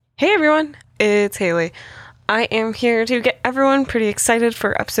Hey everyone, it's Haley. I am here to get everyone pretty excited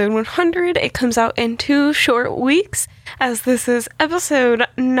for episode 100. It comes out in 2 short weeks, as this is episode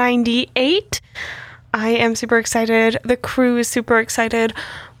 98. I am super excited. The crew is super excited.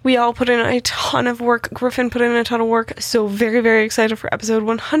 We all put in a ton of work. Griffin put in a ton of work, so very, very excited for episode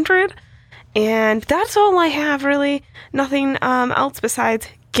 100. And that's all I have, really. Nothing else besides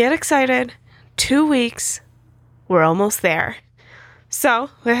get excited. 2 weeks. We're almost there. So,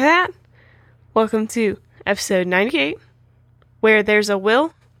 with that, welcome to episode 98, where there's a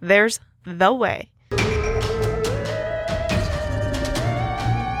will, there's the way. Do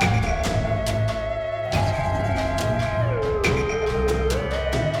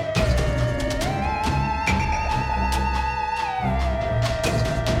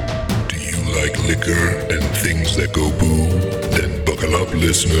you like liquor and things that go boom? Then buckle up,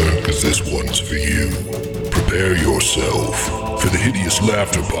 listener, because this one's for you. Prepare yourself for the Hideous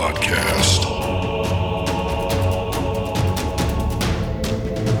Laughter Podcast.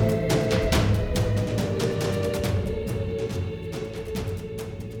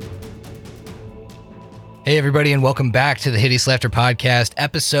 Hey everybody, and welcome back to the Hideous Laughter Podcast,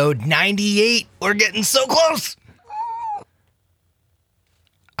 episode 98. We're getting so close.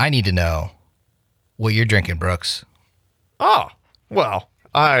 I need to know what you're drinking, Brooks. Oh, well,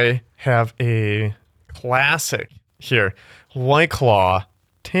 I have a classic here. White Claw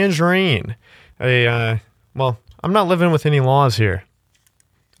Tangerine. I'm not living with any laws here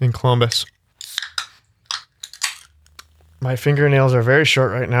in Columbus. My fingernails are very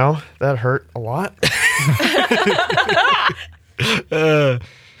short right now. That hurt a lot.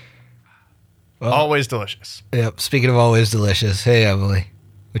 Always delicious. Yep, speaking of always delicious, hey Emily,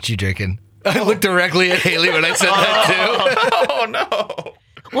 what you drinking? I looked directly at Haley when I said that too. Oh, no.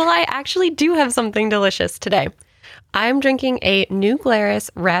 Well, I actually do have something delicious today. I'm drinking a New Glarus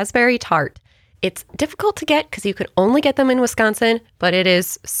Raspberry Tart. It's difficult to get because you can only get them in Wisconsin, but it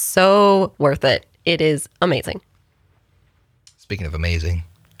is so worth it. It is amazing. Speaking of amazing,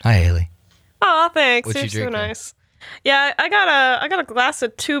 hi Haley. Oh, thanks. What You're you so drinking? nice. Yeah, I got a glass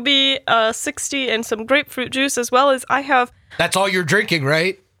of 2B 60 and some grapefruit juice, as well as I have... That's all you're drinking,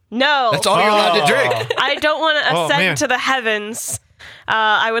 right? No. That's all you're allowed to drink. I don't want to Oh, ascend man. to the heavens.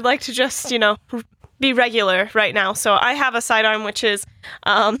 I would like to just, be regular right now. So I have a sidearm, which is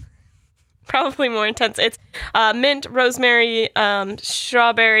probably more intense. It's mint, rosemary,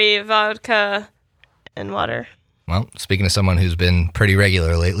 strawberry, vodka, and water. Well, speaking of someone who's been pretty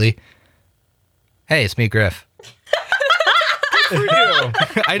regular lately, hey, it's me, Griff. For you.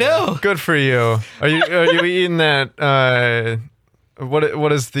 I know. Good for you. Are you eating that?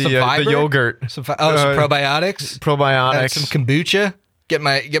 What is the Some fiber? yogurt? Some probiotics. Probiotics. Some kombucha. Get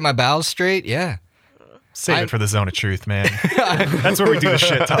my bowels straight. Yeah. Save it for the zone of truth, man. That's where we do the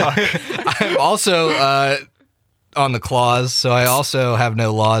shit talk. I'm also on the claws, so I also have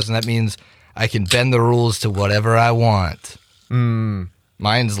no laws, and that means I can bend the rules to whatever I want.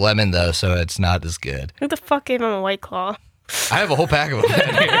 Mine's lemon, though, so it's not as good. Who the fuck gave him a White Claw? I have a whole pack of them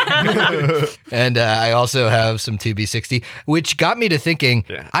here. And I also have some 2B60, which got me to thinking,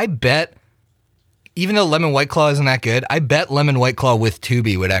 I bet, even though lemon White Claw isn't that good, I bet lemon White Claw with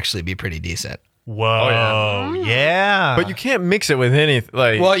 2B would actually be pretty decent. Whoa. Yeah. But you can't mix it with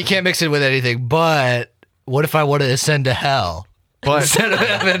anything. Well, you can't mix it with anything, but what if I want to ascend to hell? But Instead of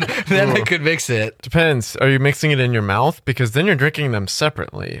heaven, then I could mix it. depends. Are you mixing it in your mouth? Because then you're drinking them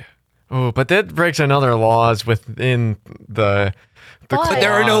separately. Oh, but that breaks another laws within the But But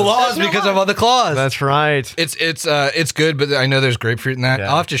there are no laws because I'm on the claws. That's right. It's good, but I know there's grapefruit in that. Yeah.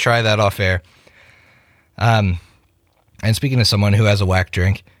 I'll have to try that off air. And speaking of someone who has a whack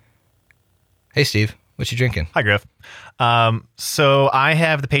drink, hey Steve, what you drinking? Hi, Griff. So I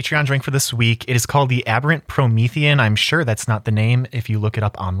have the Patreon drink for this week. It is called the Aberrant Promethean. I'm sure that's not the name if you look it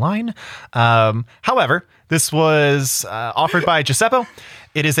up online. However, this was offered by Giuseppe.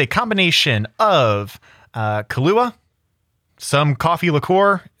 It is a combination of Kahlua, some coffee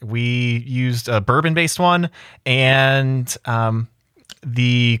liqueur. We used a bourbon-based one, and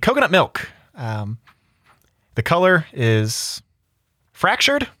the coconut milk. The color is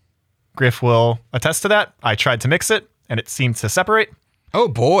fractured. Griff will attest to that. I tried to mix it, and it seemed to separate. Oh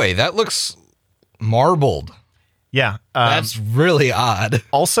boy, that looks marbled. Yeah. That's really odd.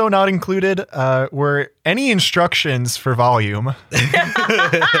 Also not included were any instructions for volume.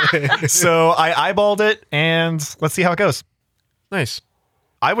 So I eyeballed it, and let's see how it goes. Nice.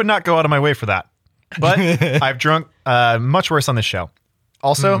 I would not go out of my way for that. But I've drunk much worse on this show.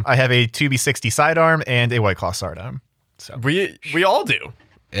 Also, I have a 2B60 sidearm and a White Claw sidearm. So We all do.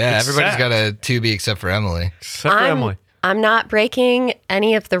 Yeah, Except- everybody's got a 2B except for Emily. Except for Emily. I'm not breaking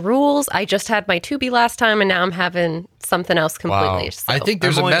any of the rules. I just had my Tubi last time, and now I'm having something else completely. Wow. So. I think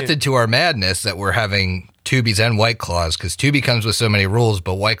there's a method to our madness that we're having Tubies and White Claws, because Tubi comes with so many rules,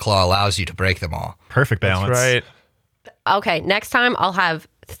 but White Claw allows you to break them all. Perfect balance. Right. Okay, next time I'll have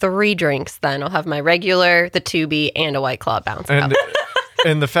 3 drinks then. I'll have my regular, the Tubi, and a White Claw bounce And out.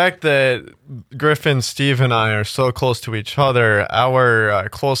 and the fact that Griffin, Steve, and I are so close to each other, our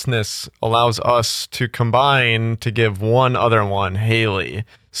closeness allows us to combine to give one other one, Haley.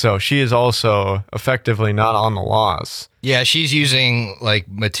 So she is also effectively not on the loss. Yeah, she's using like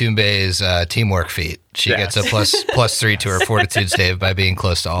Matumbe's teamwork feat. She gets a plus 3 to her fortitude save by being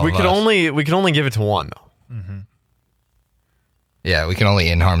close to all We of could us. only give it to one though. Yeah, we can only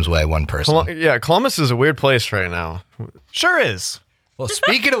in harm's way one person. Columbus is a weird place right now. Sure is. Well,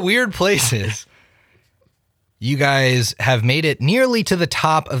 speaking of weird places, you guys have made it nearly to the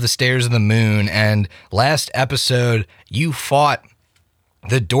top of the stairs of the moon, and last episode you fought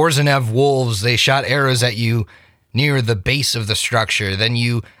the Dorzanev wolves. They shot arrows at you near the base of the structure. Then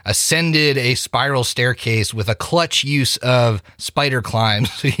you ascended a spiral staircase with a clutch use of spider climb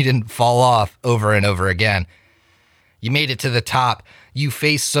so you didn't fall off over and over again. You made it to the top. You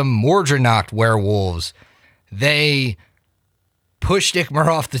faced some Mordrenacht werewolves. They pushed Ikmar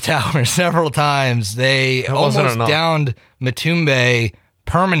off the tower several times. They wasn't almost enough. downed Matumbe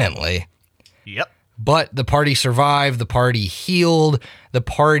permanently. Yep. But the party survived. The party healed. The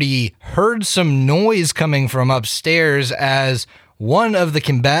party heard some noise coming from upstairs as one of the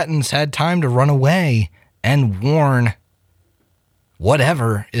combatants had time to run away and warn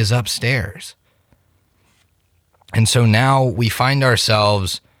whatever is upstairs. And so now we find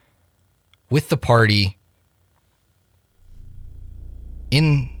ourselves with the party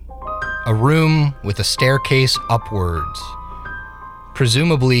in a room with a staircase upwards,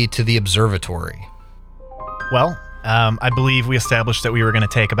 presumably to the observatory. Well, I believe we established that we were going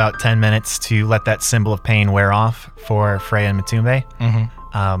to take about 10 minutes to let that symbol of pain wear off for Freya and Matumbe.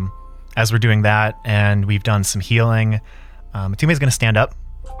 Mm-hmm. As we're doing that, and we've done some healing, Matumbe is going to stand up,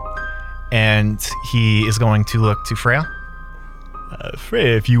 and he is going to look to Freya.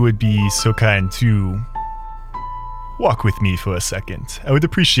 Freya, if you would be so kind to walk with me for a second. I would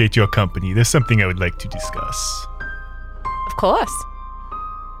appreciate your company. There's something I would like to discuss. Of course.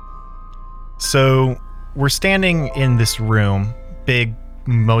 So we're standing in this room, big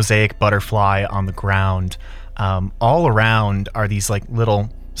mosaic butterfly on the ground. All around are these like little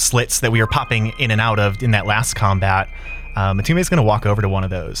slits that we are popping in and out of in that last combat. Matumbe is going to walk over to one of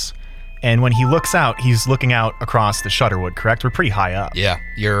those. And when he looks out, he's looking out across the Shutterwood, correct? We're pretty high up. Yeah,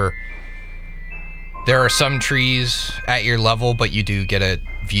 there are some trees at your level, but you do get a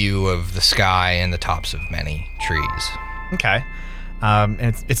view of the sky and the tops of many trees. Okay.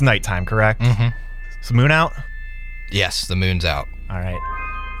 And it's nighttime, correct? Mm-hmm. Is the moon out? Yes, the moon's out. All right.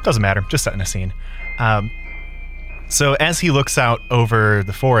 Doesn't matter. Just setting a scene. So as he looks out over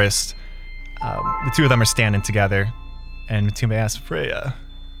the forest, the two of them are standing together, and Matumbe asks, Freya,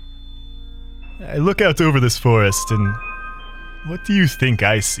 I look out over this forest, and what do you think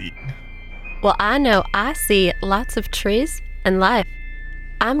I see? Well, I know I see lots of trees and life.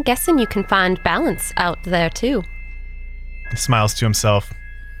 I'm guessing you can find balance out there, too. He smiles to himself.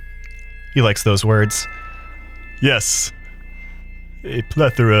 He likes those words. Yes, a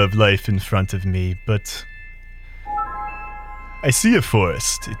plethora of life in front of me, but I see a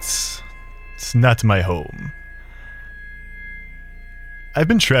forest. It's not my home. I've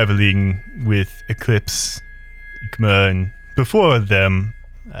been traveling with Eclipse, Ikmar, and before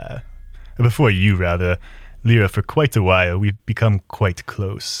you, Lyra, for quite a while. We've become quite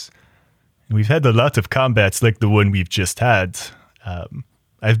close. And we've had a lot of combats like the one we've just had.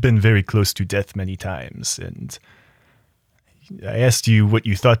 I've been very close to death many times, and I asked you what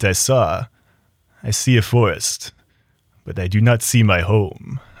you thought I saw. I see a forest, but I do not see my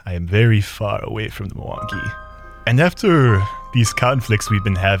home. I am very far away from the Mwangi. And after these conflicts we've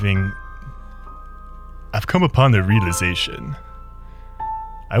been having, I've come upon a realization.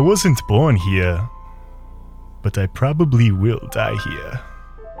 I wasn't born here, but I probably will die here.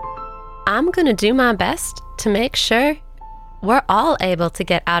 I'm gonna do my best to make sure we're all able to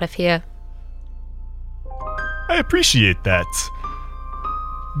get out of here. I appreciate that.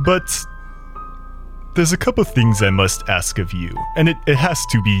 But there's a couple things I must ask of you, and it has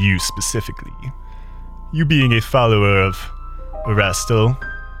to be you specifically. You being a follower of Erastil,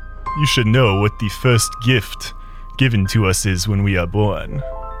 you should know what the first gift given to us is when we are born.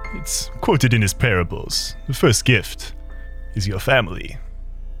 It's quoted in his parables. The first gift is your family.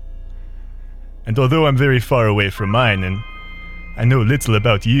 And although I'm very far away from mine, and I know little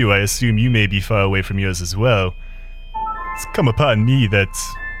about you, I assume you may be far away from yours as well, it's come upon me that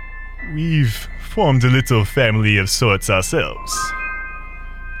we've formed a little family of sorts ourselves.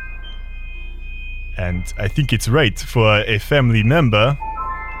 And I think it's right for a family member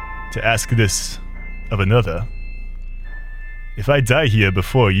to ask this of another. If I die here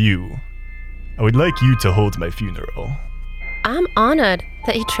before you, I would like you to hold my funeral. I'm honored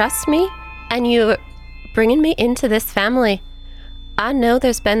that you trust me and you're bringing me into this family. I know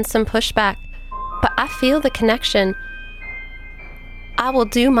there's been some pushback, but I feel the connection. I will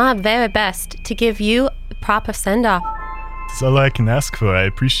do my very best to give you a proper send-off. That's all I can ask for. I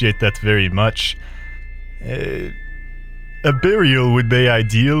appreciate that very much. A burial would be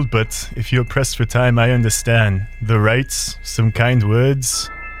ideal, but if you're pressed for time, I understand. The rites, some kind words,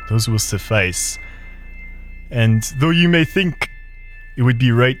 those will suffice. And though you may think it would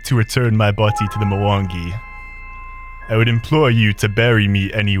be right to return my body to the Mwangi, I would implore you to bury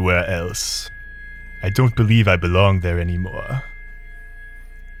me anywhere else. I don't believe I belong there anymore.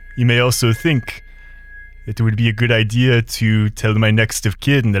 You may also think that it would be a good idea to tell my next of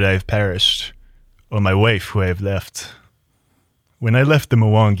kin that I have perished, or my wife who I have left. When I left the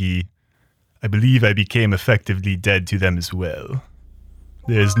Mwangi, I believe I became effectively dead to them as well.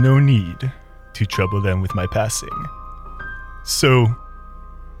 There is no need to trouble them with my passing. So,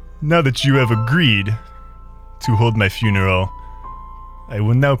 now that you have agreed to hold my funeral, I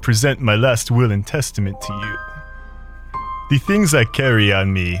will now present my last will and testament to you. The things I carry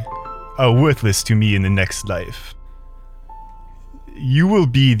on me are worthless to me in the next life. You will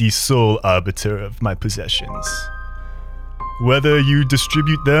be the sole arbiter of my possessions. Whether you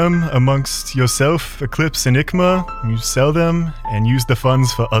distribute them amongst yourself, Eclipse and Ikma, you sell them and use the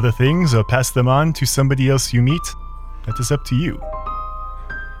funds for other things, or pass them on to somebody else you meet, that is up to you.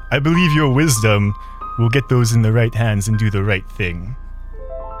 I believe your wisdom will get those in the right hands and do the right thing.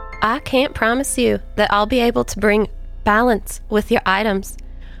 I can't promise you that I'll be able to bring balance with your items,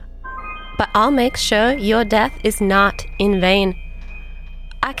 but I'll make sure your death is not in vain.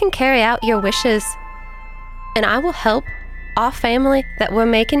 I can carry out your wishes, and I will help our family that we're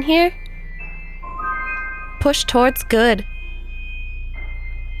making here push towards good.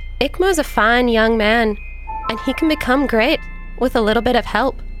 Ikma's a fine young man, and he can become great with a little bit of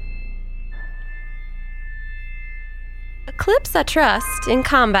help. Eclipse I trust in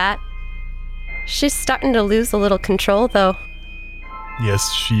combat. She's starting to lose a little control, though.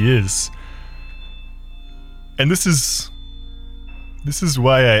 Yes, she is. And this is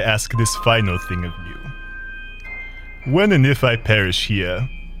why I ask this final thing of you. When and if I perish here,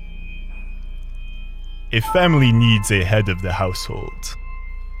 a family needs a head of the household.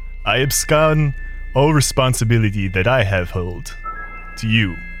 I abscond all responsibility that I have held to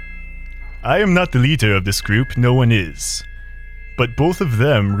you. I am not the leader of this group, no one is. But both of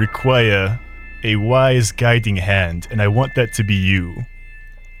them require a wise guiding hand, and I want that to be you.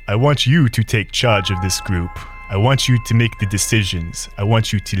 I want you to take charge of this group. I want you to make the decisions. I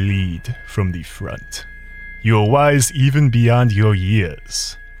want you to lead from the front. You are wise even beyond your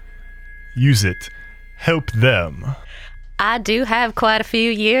years. Use it. Help them. I do have quite a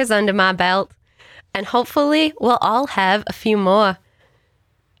few years under my belt, and hopefully we'll all have a few more.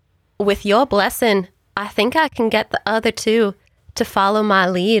 With your blessing, I think I can get the other two to follow my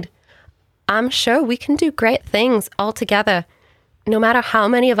lead. I'm sure we can do great things all together, no matter how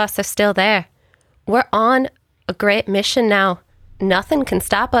many of us are still there. We're on a great mission now. Nothing can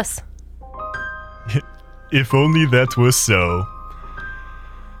stop us. If only that were so.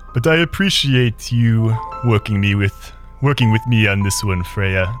 But I appreciate you working with me on this one,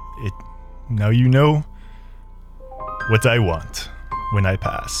 Freya. Now you know what I want when I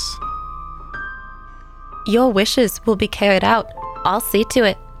pass. Your wishes will be carried out. I'll see to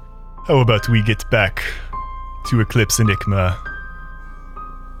it. How about we get back to Eclipse and Ikma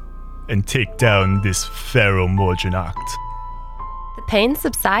and take down this Pharaoh Morjanacht? The pain's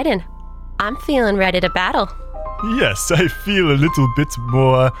subsiding. I'm feeling ready to battle. Yes, I feel a little bit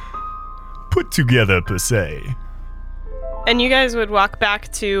more put together, per se. And you guys would walk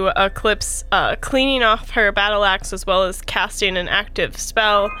back to Eclipse, cleaning off her battle axe as well as casting an active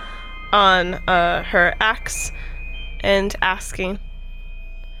spell on her axe and asking,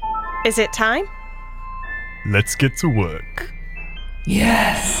 "Is it time?" Let's get to work.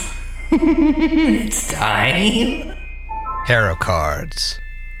 Yes. It's time. Hero cards.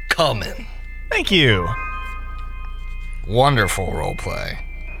 Coming. Thank you. Wonderful roleplay.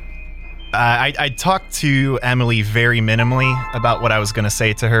 I talked to Emily very minimally about what I was going to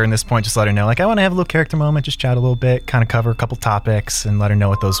say to her in this point, just let her know, like, I want to have a little character moment, just chat a little bit, kind of cover a couple topics, and let her know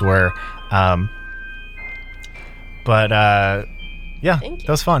what those were. Yeah, that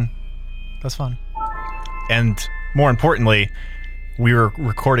was fun. And more importantly, we were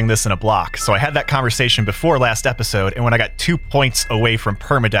recording this in a block. So I had that conversation before last episode, and when I got 2 points away from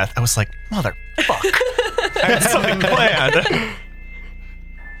permadeath, I was like, motherfuck. I had something planned.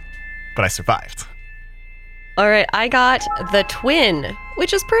 But I survived. All right, I got the twin,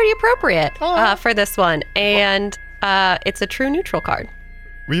 which is pretty appropriate for this one. And it's a true neutral card.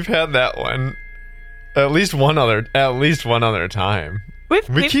 We've had that one at least one other time. We've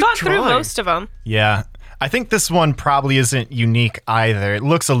keep got through trying. most of them. Yeah. I think this one probably isn't unique either. It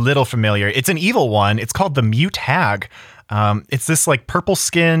looks a little familiar. It's an evil one. It's called the Mute Hag. It's this like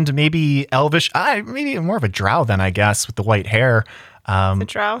purple-skinned, maybe elvish, maybe more of a drow then, I guess, with the white hair. The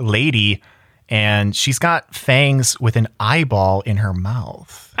drow lady, and she's got fangs with an eyeball in her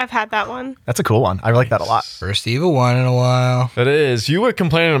mouth. I've had that one. That's a cool one. I like that a lot. First evil one in a while. It is. You were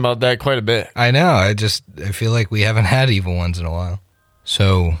complaining about that quite a bit. I know. I feel like we haven't had evil ones in a while.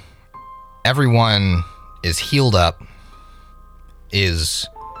 So everyone is healed up, is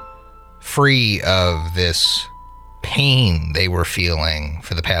free of this pain they were feeling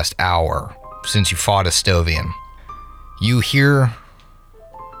for the past hour since you fought Estovian. You hear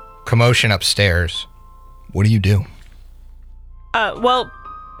commotion upstairs. What do you do? Well,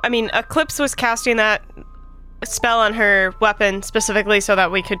 I mean, Eclipse was casting that spell on her weapon specifically so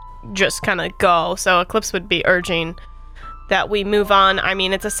that we could just kind of go. So Eclipse would be urging that we move on. I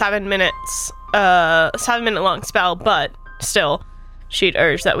mean, it's a 7 minute long spell, but still, she'd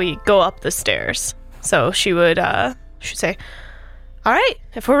urge that we go up the stairs. So she would, she'd say, "All right,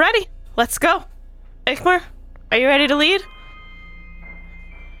 if we're ready, let's go. Ikmar, are you ready to lead?"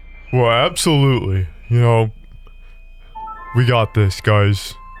 Well, absolutely. We got this,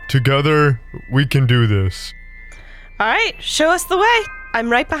 guys. Together, we can do this. All right, show us the way. I'm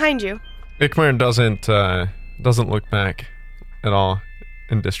right behind you. Ikmar doesn't look back at all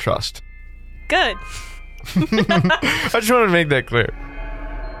in distrust. Good. I just wanted to make that clear.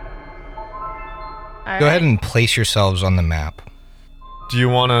 All Go right. ahead and place yourselves on the map. Do you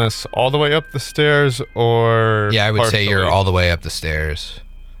want us all the way up the stairs or... Yeah, I would say you're partially? all the way up the stairs.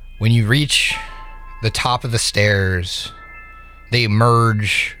 When you reach the top of the stairs, they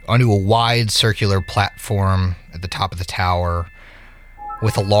emerge onto a wide circular platform at the top of the tower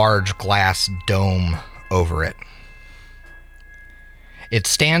with a large glass dome over it. It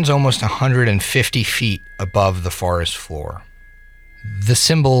stands almost 150 feet above the forest floor. The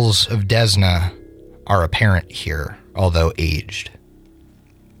symbols of Desna are apparent here, although aged.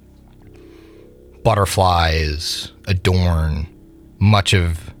 Butterflies adorn much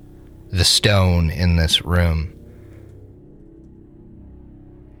of the stone in this room.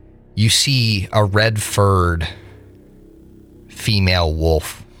 You see a red-furred female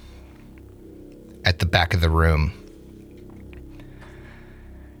wolf at the back of the room.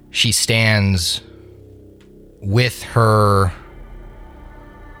 She stands with her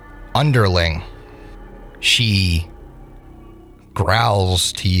underling. She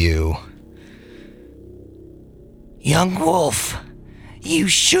growls to you. Young wolf, you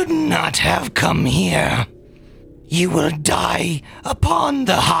should not have come here. You will die upon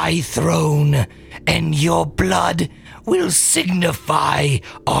the high throne, and your blood will signify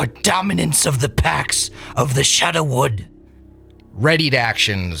our dominance of the packs of the Shadowwood. Readied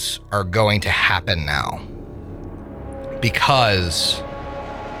actions are going to happen now because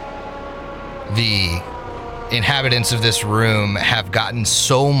the inhabitants of this room have gotten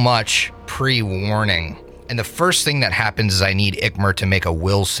so much pre-warning. And the first thing that happens is I need Ikmar to make a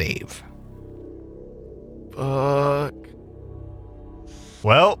will save. Fuck.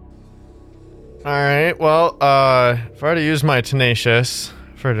 Well, Alright, well, I've already used my Tenacious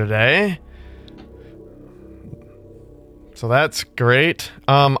for today. So that's great.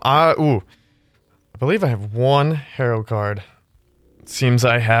 I believe I have one hero card. It seems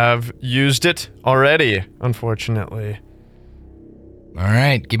I have used it already, unfortunately. All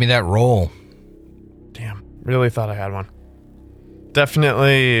right, give me that roll. Damn, really thought I had one.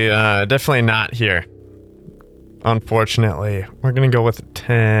 Definitely not here. Unfortunately, we're gonna go with a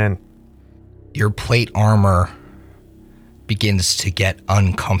 10. Your plate armor begins to get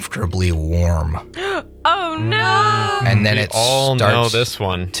uncomfortably warm. Oh no! And then We it all know starts this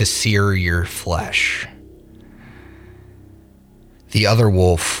one. to sear your flesh. The other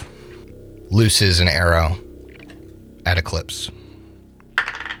wolf looses an arrow at Eclipse.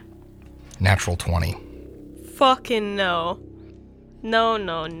 Natural 20. Fucking no. No.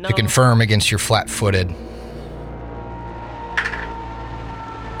 To confirm against your flat-footed.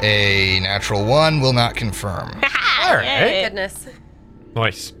 A natural 1 will not confirm. All right. Goodness.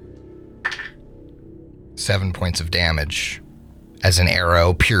 Nice. 7 points of damage as an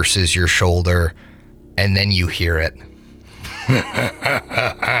arrow pierces your shoulder, And then you hear it.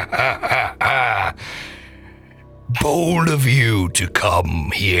 Bold of you to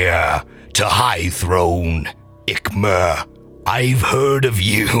come here to High Throne, Ikmer. I've heard of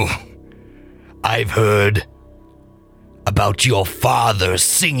you. I've heard about your father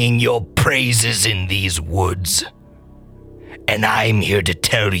singing your praises in these woods. And I'm here to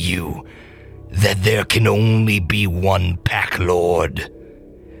tell you that there can only be one Pack Lord.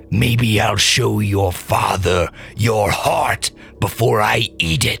 Maybe I'll show your father your heart before I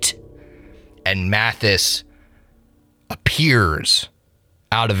eat it. And Mathis appears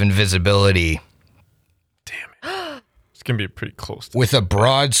out of invisibility It's going to be pretty close. with a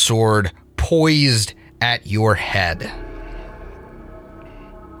broadsword poised at your head.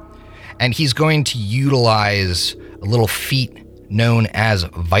 And he's going to utilize a little feat known as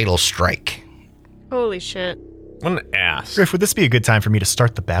Vital Strike. Holy shit. What an ass. Griff, would this be a good time for me to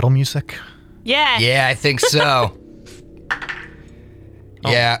start the battle music? Yeah. Yeah, I think so.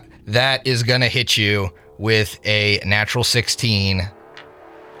 Yeah, that is going to hit you with a natural 16.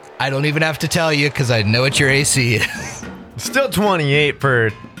 I don't even have to tell you because I know what your AC is. Still 28 for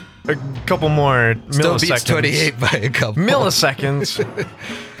a couple more Still milliseconds. beats 28 by a couple. Milliseconds.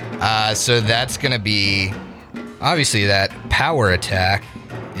 So that's going to be... Obviously, that power attack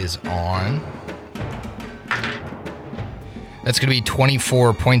is on. That's going to be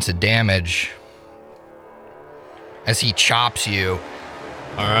 24 points of damage as he chops you.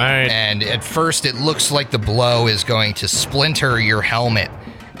 All right. And at first, it looks like the blow is going to splinter your helmet,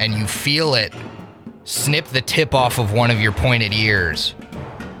 and you feel it snip the tip off of one of your pointed ears.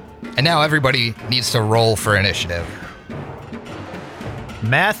 And now everybody needs to roll for initiative.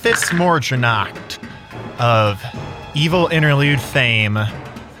 Mathis Mordrenacht of Evil Interlude fame.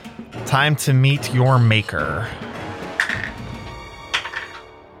 Time to meet your maker.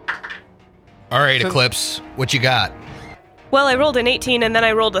 All right, Eclipse, what you got? Well, I rolled an 18 and then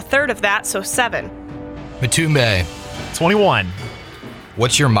I rolled a third of that, so 7. Matumbe, 21.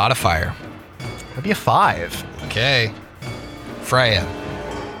 what's your modifier? That'd be a 5. Okay. Freya,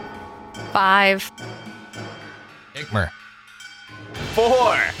 5. Ikmer.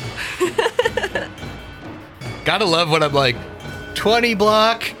 4. Gotta love when I'm like, 20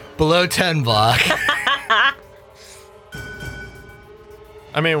 block, below 10 block.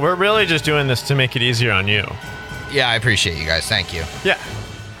 I mean, we're really just doing this to make it easier on you. Yeah, I appreciate you guys. Thank you. Yeah.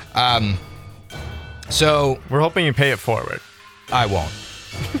 So, We're hoping you pay it forward. I won't.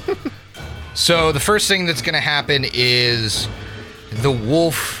 So, the first thing that's going to happen is the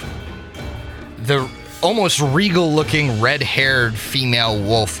wolf, the almost regal looking red haired female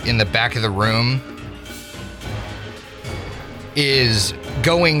wolf in the back of the room, is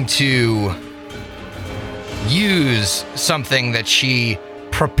going to use something that she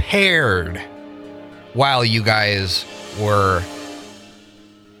prepared while you guys were,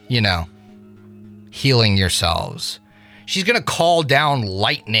 healing yourselves. She's going to call down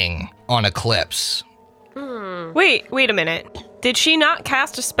lightning on Eclipse. Wait a minute. Did she not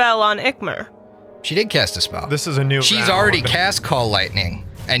cast a spell on Ikmer? She did cast a spell. This is a new She's round. already cast Call Lightning,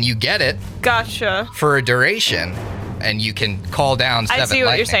 and you get it Gotcha. for a duration, and you can call down 7 I see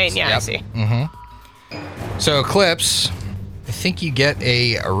what you're lightnings. saying. Yeah, Yep. I see. So, Eclipse, I think you get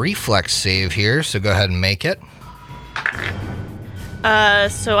a reflex save here, so go ahead and make it.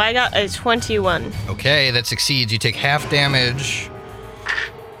 So I got a 21. Okay, that succeeds. You take half damage.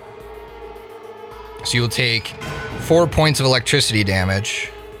 So you'll take 4 points of electricity damage.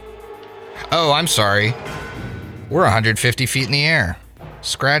 Oh, I'm sorry. We're 150 feet in the air.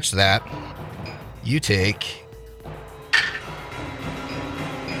 Scratch that. You take...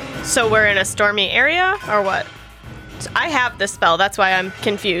 So we're in a stormy area, or what? So I have this spell, that's why I'm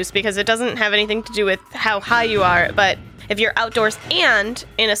confused, because it doesn't have anything to do with how high you are, but if you're outdoors and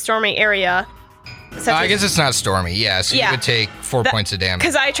in a stormy area... I guess it's not stormy. Yeah, so you would take 4 points of damage.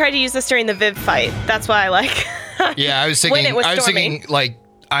 Because I tried to use this during the Viv fight. That's why I like... Yeah, I was thinking. When it was I was stormy. thinking like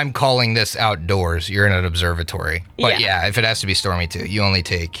I'm calling this outdoors. You're in an observatory, but Yeah. yeah, if it has to be stormy too, you only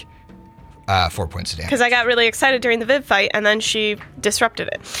take 4 points of damage. Because I got really excited during the Viv fight, and then she disrupted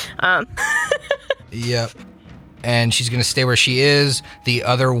it. Yep. And she's gonna stay where she is. The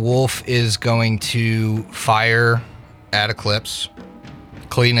other wolf is going to fire at Eclipse.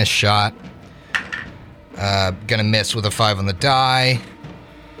 Cleanest shot. Gonna miss with a 5 on the die.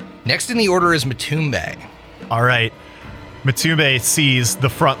 Next in the order is Matumbe. All right. Matumbe sees the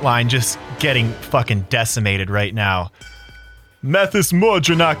front line just getting fucking decimated right now. Mathis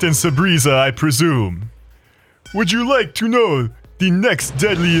Mordrenacht and Sabriza, I presume. Would you like to know the next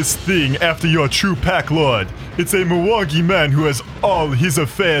deadliest thing after your true pack lord. It's a Mwangi man who has all his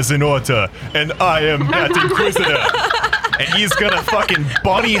affairs in order, and I am that Inquisitor. And he's gonna fucking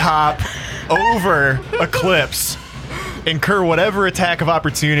bunny hop over Eclipse, incur whatever attack of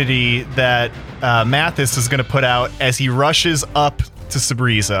opportunity that Mathis is gonna put out as he rushes up to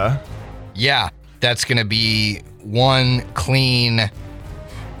Sabriza. Yeah, that's going to be one clean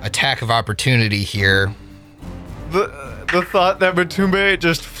attack of opportunity here. The thought that Matumbe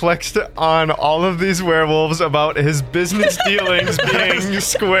just flexed on all of these werewolves about his business dealings being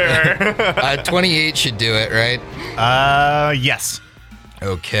square. 28 should do it, right? Yes.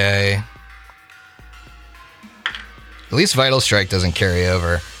 Okay. At least Vital Strike doesn't carry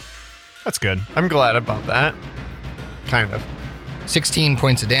over. That's good. I'm glad about that. Kind of. 16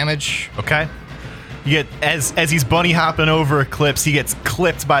 points of damage. Okay. You get as he's bunny hopping over Eclipse, he gets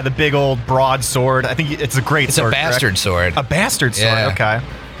clipped by the big old broadsword. I think it's a great It's sword. a bastard correct? sword. A bastard sword. Yeah. Okay.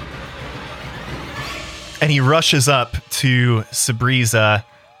 And he rushes up to Sabriza.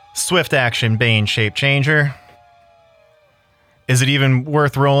 Swift action, Bane shape changer. Is it even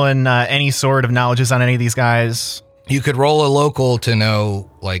worth rolling any sort of knowledges on any of these guys? You could roll a local to know,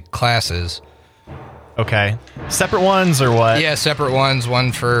 like, classes. Okay. Separate ones or what? Yeah, separate ones.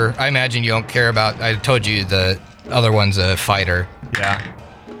 One for, I imagine you don't care about, I told you the other one's a fighter. Yeah.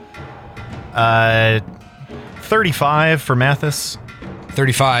 35 for Mathis.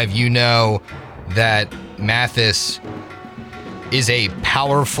 35, you know that Mathis is a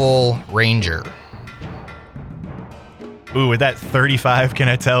powerful ranger. Ooh, with that 35, can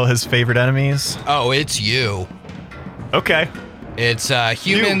I tell his favorite enemies? Oh, it's you. Okay. It's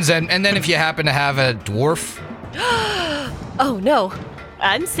humans, and then if you happen to have a dwarf. Oh no.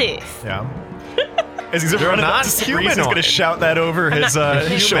 I'm safe. Yeah. As he's running not up to Sabriza, he's going to humanoid. shout that over his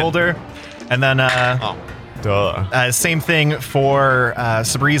human. shoulder. And then Duh. same thing for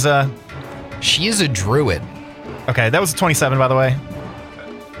Sabriza. She is a druid. Okay, that was a 27, by the way.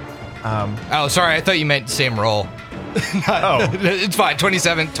 Oh, sorry, I thought you meant same roll. Oh, It's fine.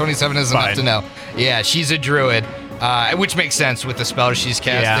 27 is enough Fine. to know. Yeah, she's a druid, which makes sense with the spell she's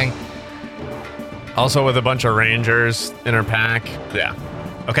casting. Also with a bunch of rangers in her pack. Yeah.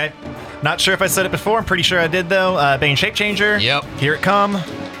 okay. Not sure if I said it before. I'm pretty sure I did, though. Bane shape changer. Yep. Here it come.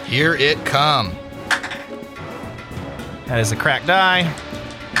 Here it come. That is a cracked die.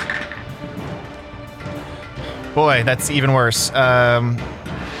 Boy, that's even worse.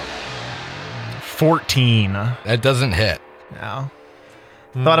 14. That doesn't hit. No.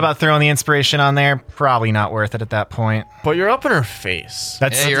 Thought about throwing the inspiration on there. Probably not worth it at that point. But you're up in her face.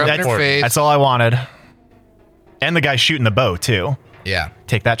 That's Yeah, you're up in that's, her face. that's all I wanted. And the guy shooting the bow, too. Yeah.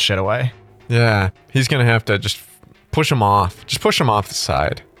 Take that shit away. Yeah. He's going to have to just push him off. Just push him off the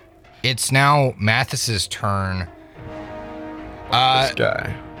side. It's now Mathis's turn. This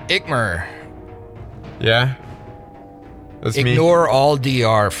guy. Ikmer, Yeah? That's me. ignore all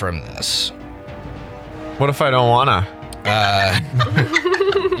DR from this. What if I don't want to?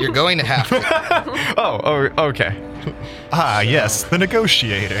 You're going to have to. Oh, okay. Ah, yes, the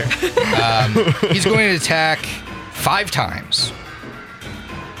negotiator. He's going to attack 5 times.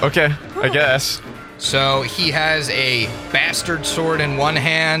 Okay, I guess. So he has a bastard sword in one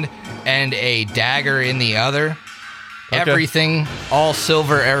hand and a dagger in the other. Okay. Everything, all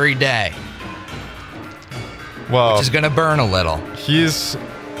silver every day. Well, Which is going to burn a little. he's...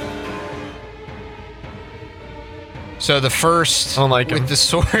 So the first, I don't like with him. the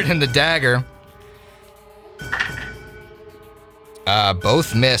sword and the dagger,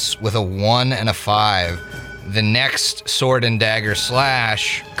 both miss with a 1 and a 5. The next sword and dagger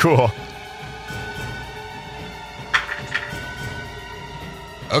slash, Cool.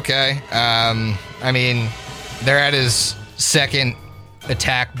 okay. I mean, they're at his second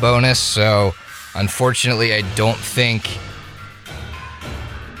attack bonus, so unfortunately I don't think...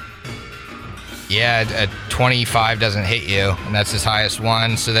 Yeah, a 25 doesn't hit you, and that's his highest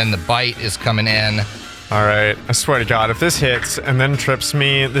one. So then the bite is coming in. All right. I swear to God, if this hits and then trips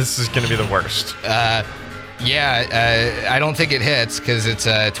me, this is going to be the worst. I don't think it hits because it's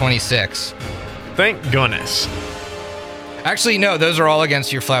 26. Thank goodness. Actually, no, those are all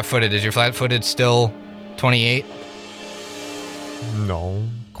against your flat-footed. Is your flat-footed still 28? No,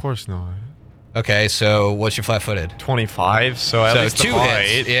 of course not. Okay, so what's your flat-footed? 25, so at So least 2 the bite.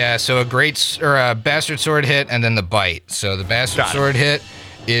 hits. Yeah, so a bastard sword hit and then the bite. So the bastard Got it. sword hit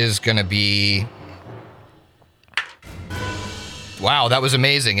is going to be... Wow, that was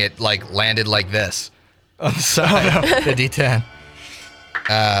amazing. It landed like this on the side. The D10.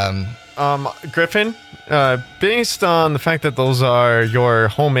 Griffin, based on the fact that those are your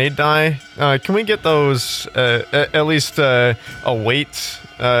homemade die, can we get those at least a weight?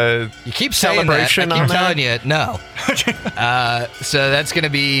 You keep saying that. I Celebration keep on telling you, no. So that's going to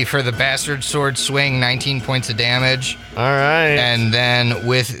be for the Bastard Sword Swing, 19 points of damage. All right. And then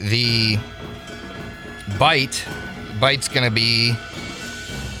with the bite's going to be...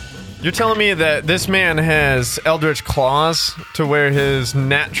 You're telling me that this man has Eldritch Claws to where his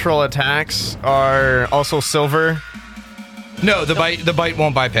natural attacks are also silver? No, the bite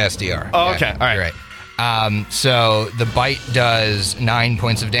won't bypass DR. Oh, okay. All right. You're right. So the bite does 9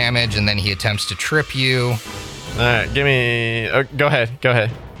 points of damage, and then he attempts to trip you. All right, give me... go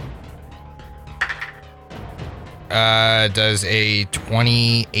ahead. Does a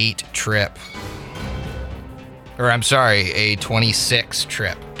 28 trip. Or I'm sorry, a 26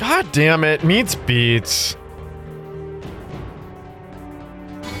 trip. God damn it. Meets beats.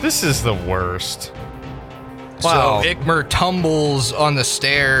 This is the worst. Wow. So Ikmer tumbles on the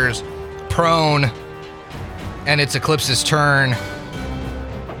stairs, prone, and it's Eclipse's turn.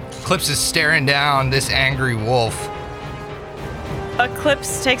 Eclipse is staring down this angry wolf.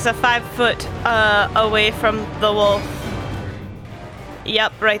 Eclipse takes a 5 foot away from the wolf.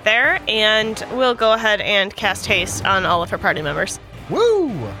 Yep, right there. And we'll go ahead and cast haste on all of her party members. Woo!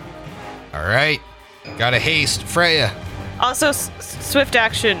 All right. Got a haste. Freya. Also, swift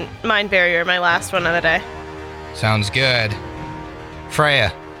action mind barrier, my last one of the day. Sounds good.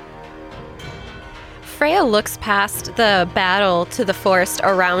 Freya. Freya looks past the battle to the forest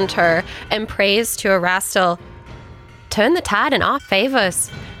around her and prays to Erastil, turn the tide in our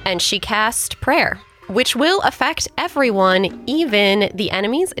favors. And she casts prayer, which will affect everyone, even the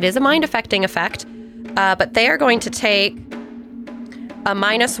enemies. It is a mind-affecting effect, but they are going to take a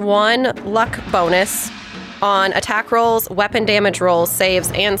 -1 luck bonus on attack rolls, weapon damage rolls,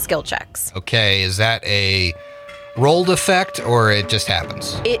 saves, and skill checks. Okay, is that a rolled effect or it just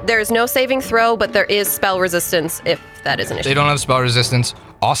happens? There's no saving throw, but there is spell resistance if that is an issue. They don't have spell resistance?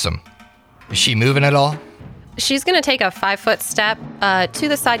 Awesome. Is she moving at all? She's going to take a 5-foot step to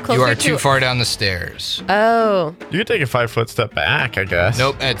the side closer You are to... too far down the stairs. Oh. You could take a 5-foot step back, I guess.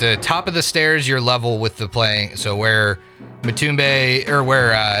 Nope. At the top of the stairs, you're level with the playing. So where Matumbe, or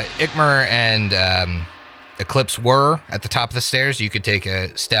where Ikmer and Eclipse were at the top of the stairs, you could take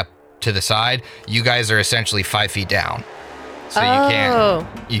a step to the side. You guys are essentially 5 feet down. So you can't.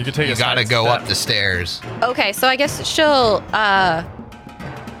 You could take you a gotta side go step. up the stairs. Okay, so I guess she'll...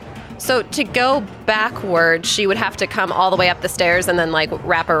 So to go backward, she would have to come all the way up the stairs and then, like,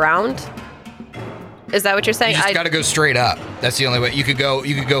 wrap around? Is that what you're saying? You just gotta go straight up. That's the only way. You could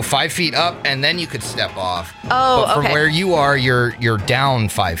go 5 feet up and then you could step off. Oh, but from okay. where you are, you're down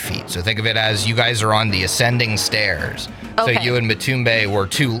 5 feet. So think of it as you guys are on the ascending stairs. Okay. So you and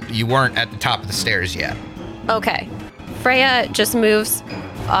Matumbe you weren't at the top of the stairs yet. Okay. Freya just moves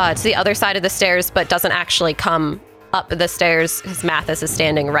to the other side of the stairs, but doesn't actually come up the stairs. His Mathis is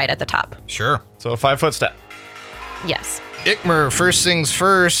standing right at the top. Sure. So a 5-foot step. Yes. Ikmer, first things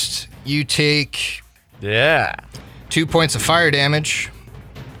first, you take Yeah. 2 points of fire damage,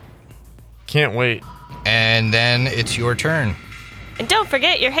 Can't wait. and then it's your turn. And don't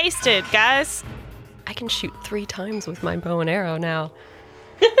forget you're hasted, guys. I can shoot 3 times with my bow and arrow now.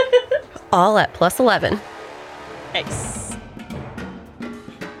 All at +11. Nice.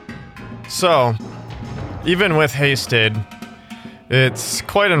 So, even with hasted, it's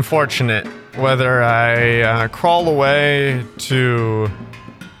quite unfortunate whether I crawl away to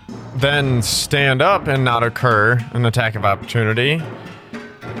then stand up and not occur an attack of opportunity,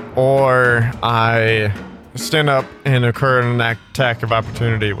 or I stand up and occur an attack of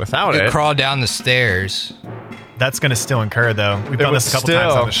opportunity without You it. crawl down the stairs. That's going to still incur, though. We've done would this a couple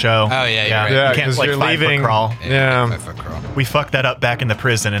times still- on the show. Oh, yeah, you're right. Yeah, you can't 'cause like you're 5-foot leaving- crawl. Yeah. 5-foot crawl. We fucked that up back in the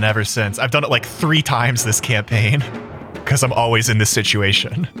prison, and ever since, I've done it like 3 times this campaign because I'm always in this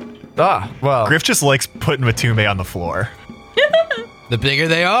situation. Well, Griff just likes putting Matumbe on the floor. The bigger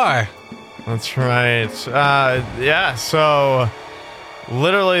they are. that's right. Yeah, so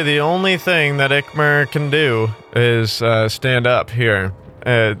literally the only thing that Ikmer can do is stand up here,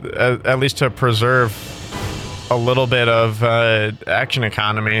 at least to preserve a little bit of action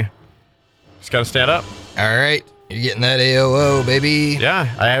economy. Just gotta stand up. All right. You're getting that AOO, baby. Yeah,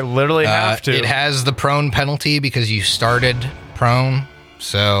 I literally have to. It has the prone penalty because you started prone.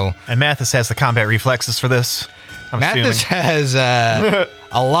 So And Mathis has the combat reflexes for this. I'm Mathis assuming. has a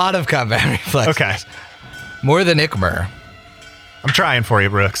lot of combat reflexes. Okay. More than Ikmer. I'm trying for you,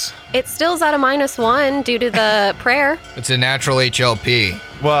 Brooks. It still's at a -1 due to the prayer. It's a natural HLP.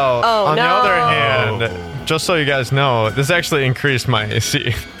 Well, Oh, on the no. other hand, just so you guys know, this actually increased my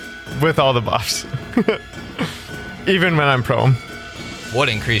AC. with all the buffs. Even when I'm prone. What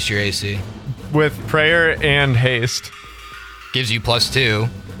increased your AC? With prayer and haste. Gives you +2.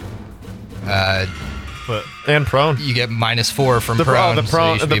 But And prone. You get -4 from The prone. prone,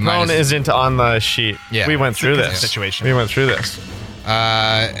 so you should the be prone minus- isn't on the sheet. Yeah. We went through It's a this. situation. We went through this.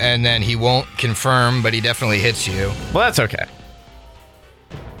 And then he won't confirm, but he definitely hits you. Well, that's okay.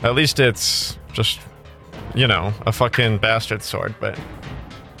 At least it's just, a fucking bastard sword, but...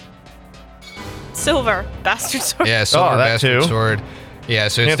 Silver. Bastard sword. Yeah, silver that bastard too. sword. Yeah,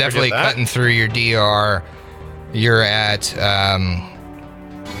 so it's Can't definitely forget that. cutting through your DR. You're at,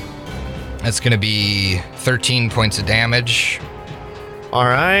 that's going to be 13 points of damage. All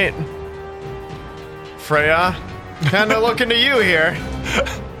right. Freya, kind of looking to you here.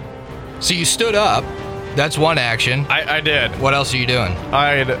 So you stood up. That's one action. I did. What else are you doing?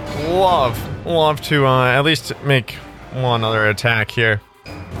 I'd love to at least make one other attack here.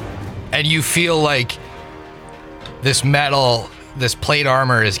 And you feel like this plate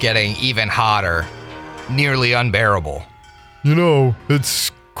armor is getting even hotter, nearly unbearable.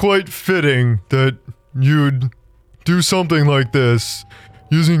 It's quite fitting that you'd do something like this,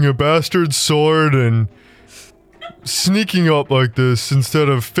 using a bastard sword and sneaking up like this instead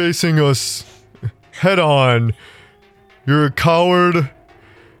of facing us head on. You're a coward,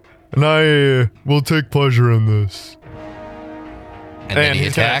 and I will take pleasure in this. And then he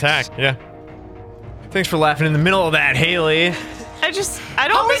he's gonna attacks. attack. Yeah. Thanks for laughing in the middle of that, Haley. I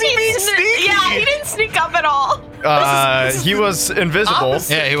don't think he sneaky. Yeah, he didn't sneak up at all. He was invisible.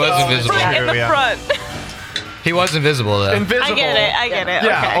 Yeah, he was invisible. Right in the yeah. front. He was invisible, though. Invisible. I get it.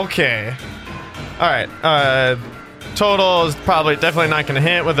 Yeah, okay. All right. Total is definitely not going to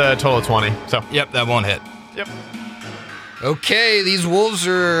hit with a total of 20. So, Yep, that won't hit. yep. Okay, these wolves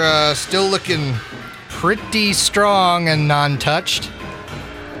are still looking pretty strong and non-touched.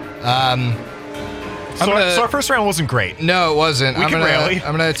 so our first round wasn't great. No, it wasn't. We I'm can gonna rally.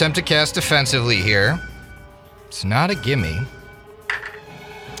 I'm gonna attempt to cast defensively here. It's not a gimme.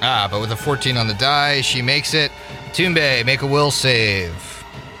 But with a 14 on the die, she makes it. Toombe, make a will save.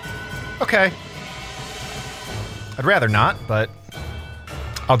 Okay. I'd rather not, but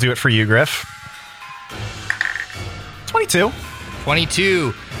I'll do it for you, Griff. 22.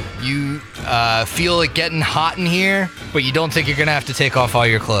 22. You feel it getting hot in here, but you don't think you're gonna have to take off all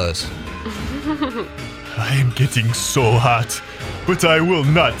your clothes. I am getting so hot, but I will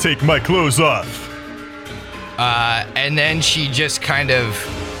not take my clothes off. And then she just kind of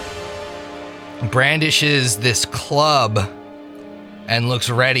brandishes this club and looks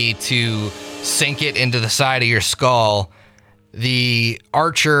ready to sink it into the side of your skull. The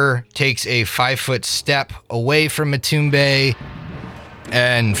archer takes a 5-foot step away from Matumbe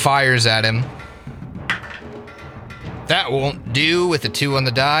and fires at him. That won't do with a 2 on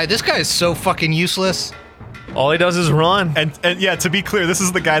the die. This guy is so fucking useless. All he does is run. And yeah, to be clear, this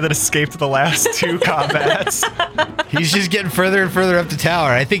is the guy that escaped the last 2 combats. He's just getting further and further up the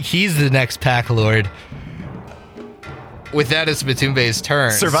tower. I think he's the next pack lord. With that, it's Matumbe's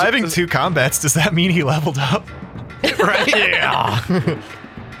turn. Surviving 2 combats, does that mean he leveled up? Right? Yeah.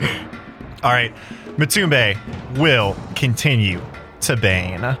 All right. Matumbe will continue to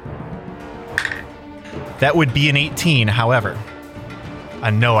Bane. That would be an 18, however. I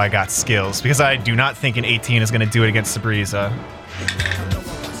know I got skills because I do not think an 18 is going to do it against Sabriza.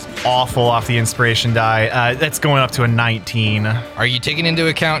 Awful off the inspiration die. That's going up to a 19. Are you taking into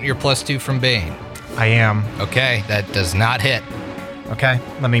account your +2 from Bane? I am. Okay, that does not hit. Okay,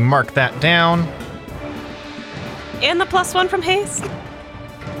 let me mark that down. And the +1 from haste.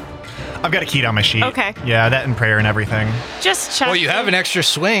 I've got a key on my sheet. Okay. Yeah, that and prayer and everything. Just check. Well, you have an extra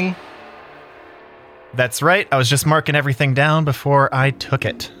swing. That's right. I was just marking everything down before I took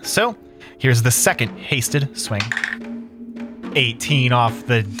it. So, here's the second hasted swing. 18 off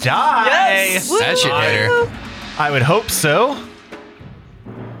the die. Yes! That should hit her. I would hope so.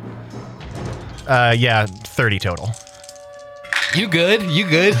 Yeah, 30 total. You good? You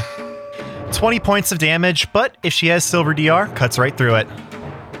good? 20 points of damage, but if she has silver DR, cuts right through it.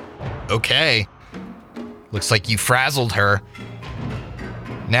 Okay. Looks like you frazzled her.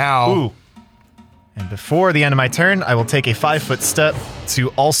 Now, Ooh. And before the end of my turn, I will take a 5-foot step to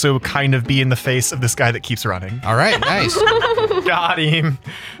also kind of be in the face of this guy that keeps running. all right, nice. Got him.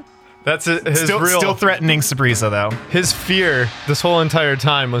 That's his Still threatening Sabriza, though. His fear this whole entire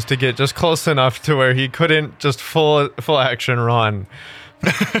time was to get just close enough to where he couldn't just full action run.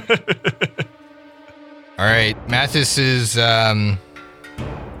 All right, Mathis is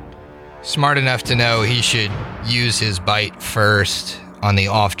smart enough to know he should use his bite first on the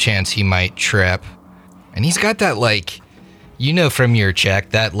off chance he might trip. And he's got that, You know from your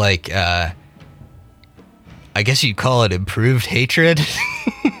check that, like, I guess you'd call it improved hatred.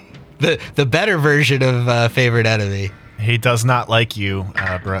 the better version of favorite enemy. He does not like you,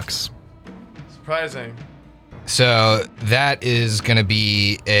 Brooks. Surprising. So that is going to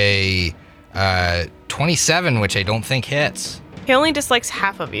be a 27, which I don't think hits. He only dislikes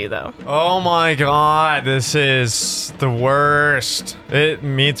half of you, though. Oh my god, this is the worst. It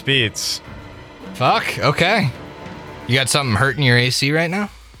meets beats. Fuck, okay. You got something hurting your AC right now?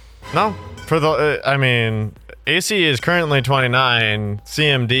 No, for the, AC is currently 29,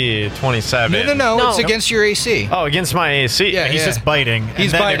 CMD 27. No, it's against your AC. Oh, against my AC. Yeah, He's just biting.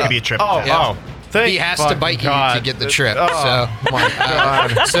 He's and then biting. There could be a trip. Oh, thank He has to fucking bite God. you to get the trip. Oh my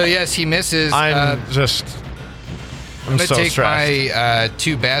god. So yes, he misses. I'm I'm gonna so take stressed. my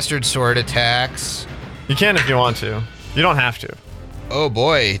 2 bastard sword attacks. You can if you want to. You don't have to. Oh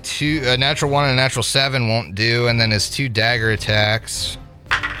boy, a natural 1 and a natural 7 won't do, and then his 2 dagger attacks.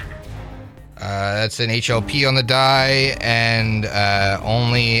 That's an HLP on the die, and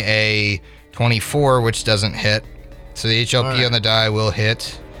only a 24, which doesn't hit. So the HLP on the die will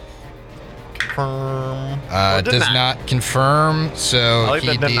hit. Confirm. Does not confirm, so like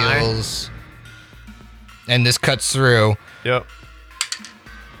he that deny. deals. And this cuts through Yep.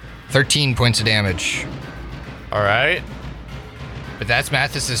 13 points of damage. All right. But that's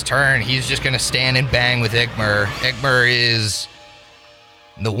Mathis's turn. He's just going to stand and bang with Ikmer. Ikmer is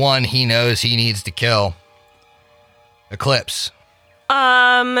the one he knows he needs to kill. Eclipse.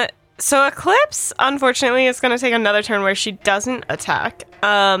 So Eclipse, unfortunately, is going to take another turn where she doesn't attack,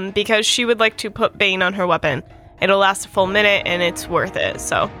 because she would like to put Bane on her weapon. It'll last a full minute, and it's worth it,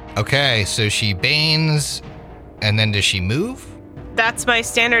 so. Okay, so she banes, and then does she move? That's my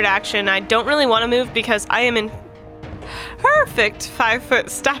standard action. I don't really want to move because I am in perfect 5-foot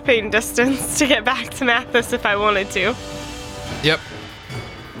stepping distance to get back to Mathis if I wanted to. Yep.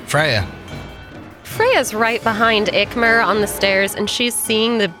 Freya. Freya's right behind Ikmer on the stairs, and she's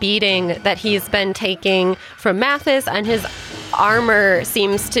seeing the beating that he's been taking from Mathis, and his armor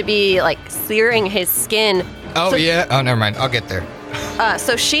seems to be, like, searing his skin. Oh, yeah. Oh, never mind. I'll get there.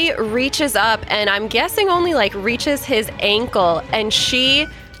 So she reaches up, and I'm guessing only, like, reaches his ankle, and she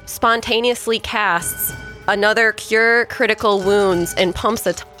spontaneously casts another Cure Critical Wounds and pumps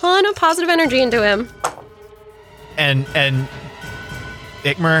a ton of positive energy into him. And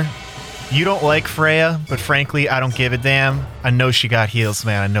Ikmer, you don't like Freya, but frankly, I don't give a damn. I know she got heals,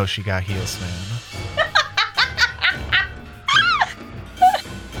 man. I know she got heals, man.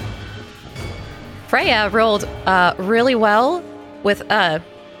 Freya rolled really well with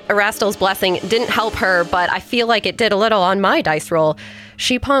Erastil's Blessing. Didn't help her, but I feel like it did a little on my dice roll.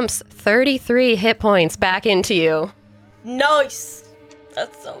 She pumps 33 hit points back into you. Nice.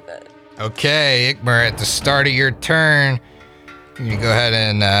 That's so good. Okay, Ikmer, at the start of your turn, you go ahead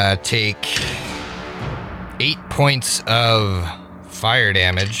and take 8 points of fire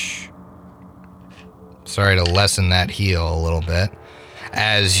damage. Sorry to lessen that heal a little bit.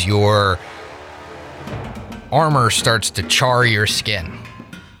 As your armor starts to char your skin.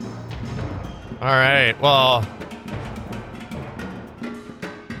 All right. Well,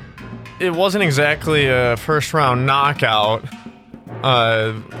 it wasn't exactly a first round knockout,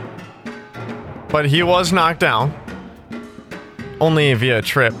 but he was knocked down, only via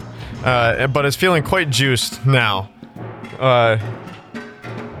trip, but is feeling quite juiced now.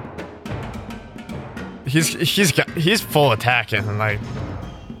 He's full attacking, like.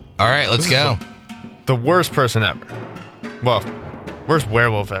 All right, let's go. The worst person ever. Well, worst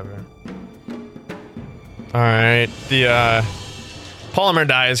werewolf ever. All right, the polymer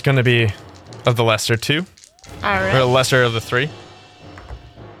die is going to be of the lesser 2. All Or right. the lesser of the 3.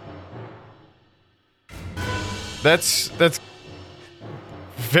 That's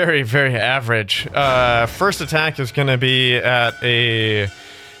very, very average. First attack is going to be at a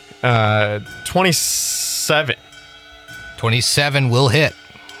 27. 27 will hit.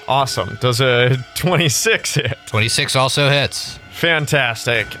 Awesome. Does a 26 hit? 26 also hits.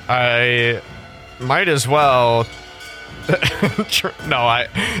 Fantastic. I might as well. No,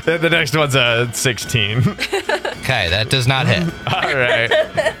 the next one's a 16. Okay, that does not hit. All right.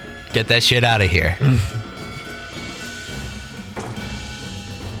 Get that shit out of here.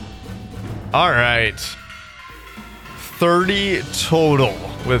 All right. 30 total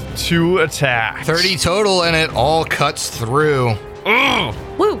with 2 attacks. 30 total, and it all cuts through.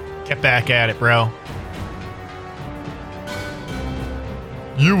 Woo! Get back at it, bro.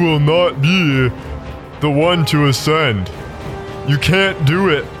 You will not be the one to ascend. You can't do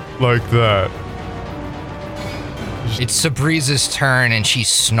it like that. It's Sabriza's turn, and she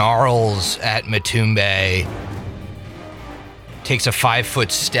snarls at Matumbe. takes a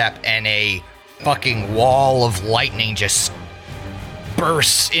 5-foot step, and a fucking wall of lightning just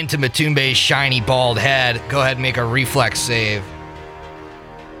bursts into Matumbe's shiny bald head. Go ahead and make a reflex save.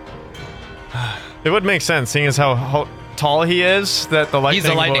 It would make sense, seeing as how tall he is, that the lightning.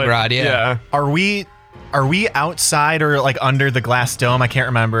 He's a lightning rod, yeah. Are we outside or like under the glass dome? I can't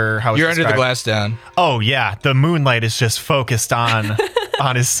remember how it's You're under the described. glass dome. Oh yeah, the moonlight is just focused on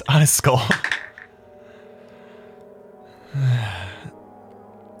on his skull.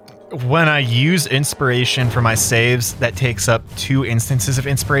 When I use inspiration for my saves, that takes up 2 instances of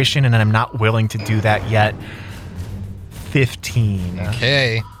inspiration, and I'm not willing to do that yet. 15.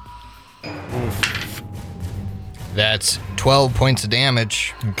 Okay. That's 12 points of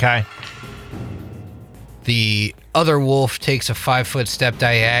damage. Okay. The other wolf takes a 5-foot step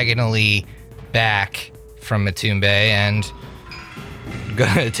diagonally back from Matumbe and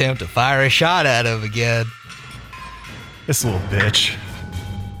gonna attempt to fire a shot at him again. This little bitch.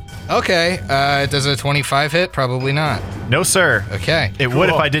 Okay, does a 25 hit? Probably not. No, sir. Okay. It would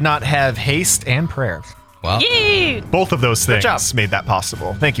if I did not have haste and prayer. Well, Yay! Both of those things job. made that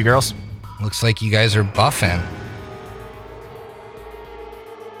possible. Thank you, girls. looks like you guys are buffing.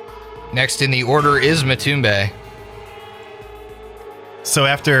 Next in the order is Matumbe. So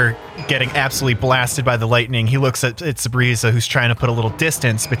after getting absolutely blasted by the lightning, he looks at Sabriza, who's trying to put a little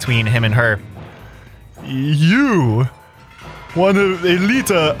distance between him and her. You, one of a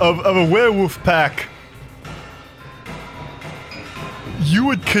leader of a werewolf pack, you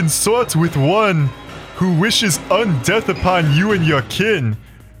would consort with one who wishes undeath upon you and your kin.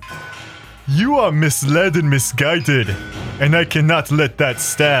 You are misled and misguided, and I cannot let that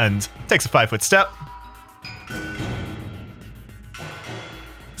stand. Takes a 5-foot step.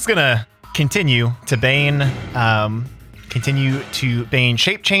 He's gonna continue to Bane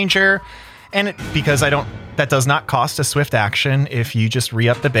Shape Changer, and because that does not cost a swift action if you just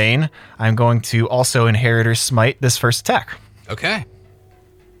re-up the Bane, I'm going to also Inheritor's Smite this first attack. Okay.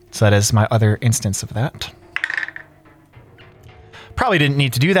 So that is my other instance of that. Probably didn't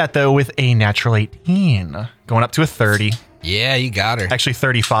need to do that though with a natural 18, going up to a 30. Yeah, you got her. Actually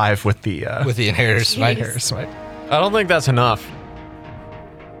 35 with the Inheritor's Smite. Inheritor's Smite. I don't think that's enough.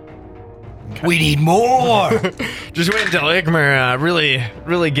 We need more. Just wait until Ikmer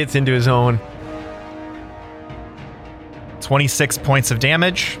really gets into his own. 26 points of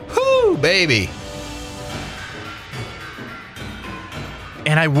damage. Whoo, baby.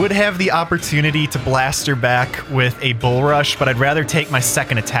 And I would have the opportunity to blast her back with a bull rush, but I'd rather take my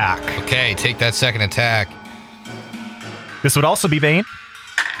second attack. Okay, take that second attack. This would also be Bane.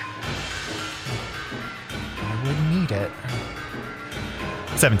 I would need it.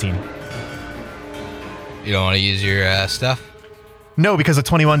 17. You don't want to use your stuff? No, because a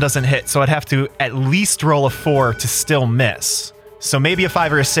 21 doesn't hit, so I'd have to at least roll a 4 to still miss. So maybe a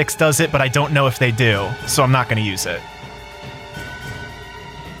 5 or a 6 does it, but I don't know if they do, so I'm not going to use it.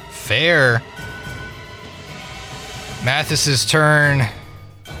 Fair. Mathis's turn.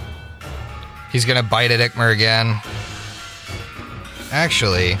 He's gonna bite at Ikmer again.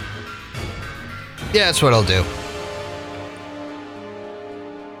 Actually, yeah, that's what I'll do.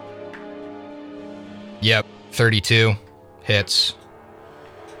 Yep, 32 hits.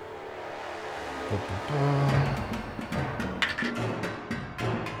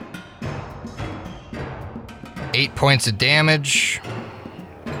 Eight points of damage.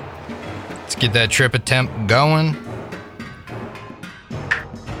 Let's get that trip attempt going.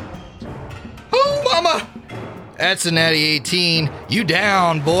 Oh, mama! That's a natty 18. You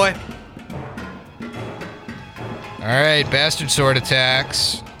down, boy. All right, bastard sword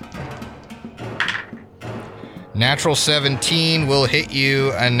attacks. Natural 17 will hit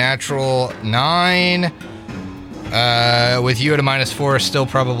you. A natural 9. With you at a -4, still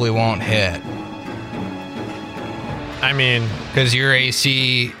probably won't hit. I mean, Because your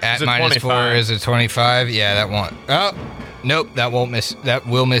AC at Is it -4 25? is a 25. Yeah, that won't. Oh, nope, that won't miss. That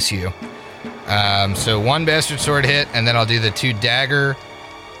will miss you. So one bastard sword hit, and then I'll do the 2 dagger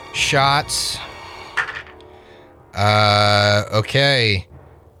shots. Okay.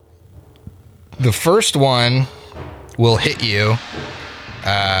 The first one will hit you.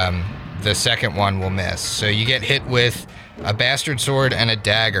 The second one will miss. So you get hit with a bastard sword and a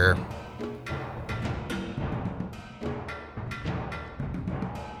dagger.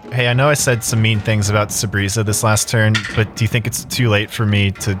 Hey, I know I said some mean things about Sabriza this last turn, but do you think it's too late for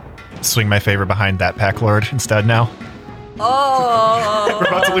me to swing my favor behind that Pack Lord instead now? Oh. We're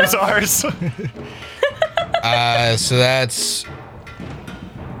about to lose ours. So that's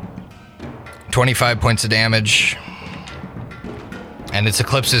 25 points of damage. And it's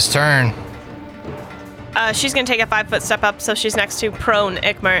Eclipse's turn. she's going to take a 5-foot step up, so she's next to prone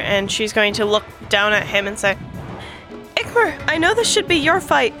Ikmer, and she's going to look down at him and say, Ikmer, I know this should be your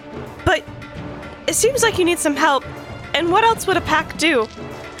fight, but it seems like you need some help. And what else would a pack do?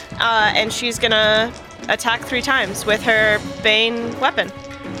 And she's going to attack 3 times with her Bane weapon.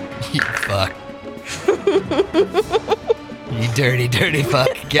 You fuck. You dirty, dirty fuck.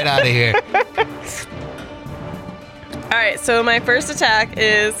 Get out of here. All right, so my first attack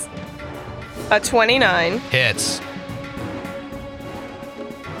is a 29. Hits.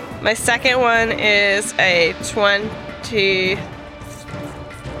 My second one is a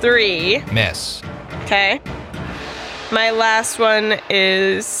 23. Miss. Okay. My last one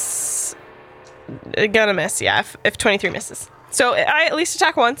is gonna miss, yeah, if 23 misses. So I at least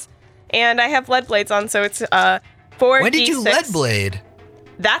attack once, and I have lead blades on, so it's 4d6. When did you lead blade?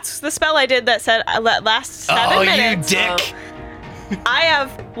 That's the spell I did that said last 7 minutes. You dick. I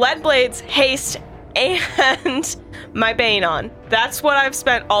have lead blades, haste, and my Bane on. That's what I've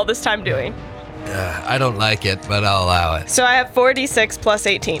spent all this time doing. I don't like it, but I'll allow it. So I have 4d6 plus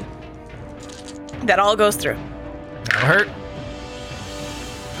 18. That all goes through. That'll hurt.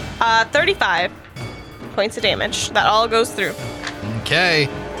 35 points of damage. That all goes through. Okay.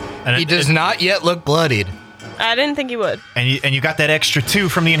 And He does not yet look bloodied. I didn't think he would. And you got that extra 2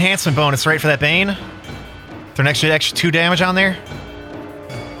 from the enhancement bonus, right, for that Bane? Throw an extra 2 damage on there?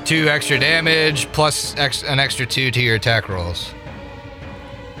 2 extra damage plus an extra 2 to your attack rolls.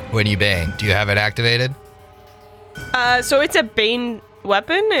 When you bang. Do you have it activated? So it's a Bane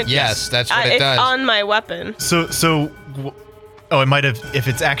weapon? Yes, that's what it it's does. on my weapon. Oh, it might have, if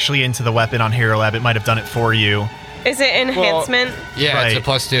it's actually into the weapon on Hero Lab, it might have done it for you. Is it enhancement? Yeah, it's a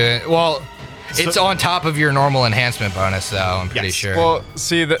Right. +2. Well, it's on top of your normal enhancement bonus, though, I'm pretty Yes. sure. Well,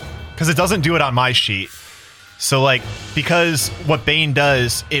 see that. Because it doesn't do it on my sheet. So, like, because what Bane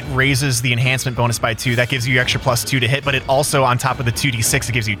does, it raises the enhancement bonus by 2. That gives you extra +2 to hit, but it also, on top of the 2d6,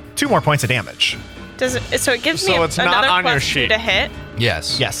 it gives you 2 more points of damage. Does it? So it gives me So it's not another on your +2 sheet. to hit.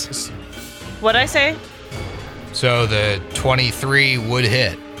 Yes. Yes. What'd I say? So the 23 would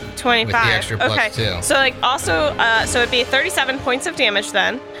hit. 25. With the extra okay. +2. So like also, so it'd be 37 points of damage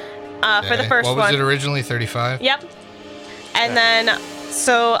then, for the Okay. first What one. was it originally? 35? Yep. And then,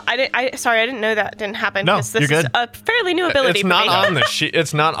 so I didn't know that didn't happen. No, 'cause this you're is good. a fairly new ability. It's for not me. on the sheet.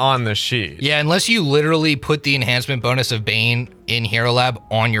 It's not on the sheet. Yeah, unless you literally put the enhancement bonus of Bane in Hero Lab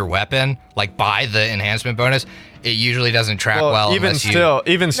on your weapon, like by the enhancement bonus, it usually doesn't track well. even unless you- still, I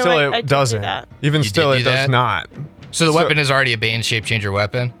did it do doesn't. that. Even You still, did it do does that? not. So the weapon is already a Bane shape changer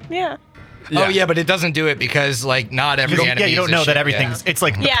weapon. Yeah. Oh yeah, but it doesn't do it because like not every enemy. You don't know that everything's. It's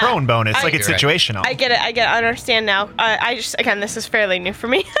like the Yeah. prone bonus. I- Like it's You're right. situational. I get it. I understand now. I just, again, this is fairly new for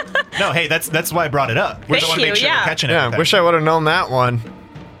me. No, hey, that's why I brought it up. We Thank want to make you, sure yeah. we're catching Yeah, everything. wish I would have known that one.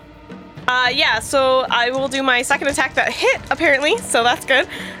 Yeah, so I will do my second attack that hit, apparently, so that's good.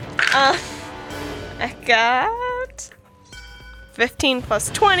 I got 15 plus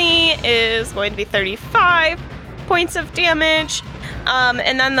 20 is going to be 35 points of damage.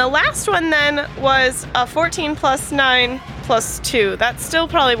 And then the last one then was a 14 plus 9 plus 2. That still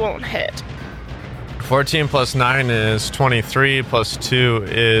probably won't hit. 14 plus 9 is 23, plus 2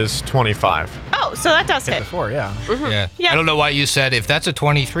 is 25. Oh, so that does hit. Before, yeah. Yeah. Yeah. I don't know why you said if that's a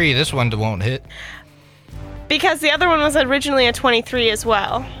 23, this one won't hit. Because the other one was originally a 23 as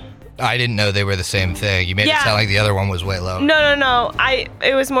well. I didn't know they were the same thing. You made it Yeah. sound like the other one was way low. No.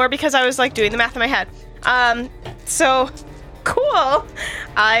 It was more because I was like doing the math in my head. So cool.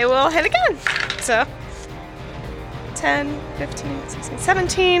 I will hit again. So 10, 15, 16,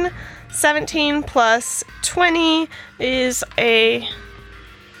 17. 17 plus 20 is a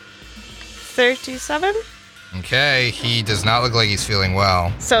 37. Okay, he does not look like he's feeling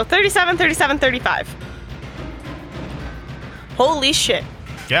well. So 37, 37, 35. Holy shit.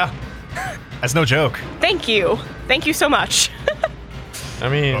 Yeah. That's no joke. Thank you. Thank you so much. I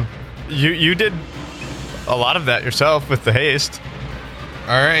mean, you did a lot of that yourself with the haste.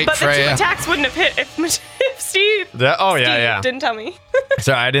 All right, But the two Freya. attacks wouldn't have hit if Steve, Yeah, Steve didn't tell me.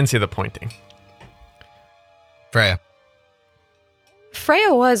 Sorry, I didn't see the pointing. Freya.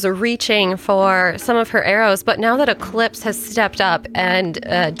 Freya was reaching for some of her arrows, but now that Eclipse has stepped up and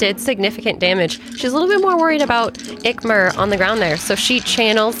did significant damage, she's a little bit more worried about Ikmer on the ground there, so she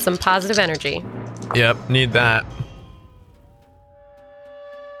channels some positive energy. Yep, need that.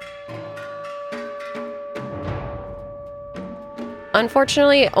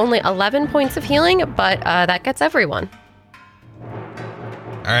 Unfortunately, only 11 points of healing, but that gets everyone.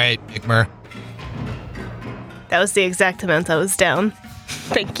 All right, Ikmer. That was the exact amount I was down.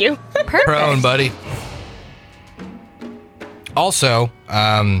 Thank you. Perfect. Prone, buddy. Also,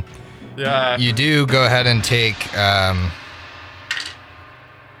 Yeah, Yeah. You do go ahead and take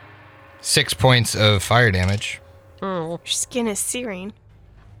 6 points of fire damage. Your skin is searing.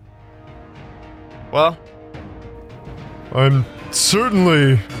 Well, I'm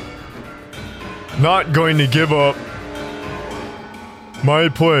certainly not going to give up my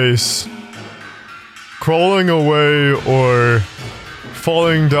place crawling away or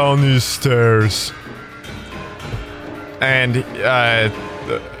falling down these stairs. And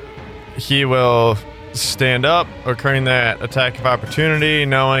he will stand up, occurring that attack of opportunity,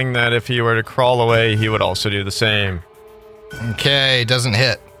 knowing that if he were to crawl away, he would also do the same. Okay, doesn't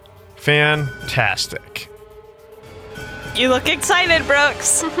hit. Fantastic. You look excited,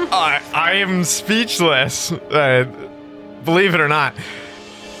 Brooks. I am speechless. Believe it or not.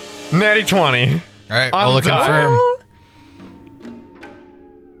 Natty 20. All right, I'm roll a done. confirm.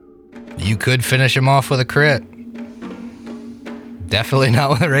 You could finish him off with a crit. Definitely not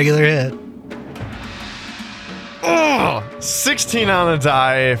with a regular hit. Oh, 16 on the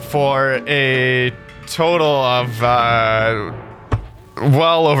die for a total of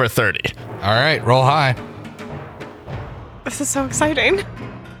well over 30. All right, roll high. This is so exciting.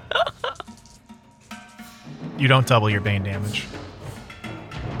 You don't double your Bane damage.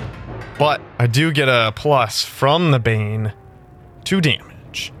 But I do get a plus from the Bane to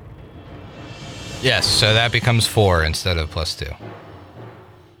damage. Yes, so that becomes 4 instead of +2.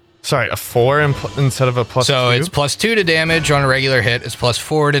 Sorry, a 4 instead of a plus 2? So it's +2 to damage on a regular hit. It's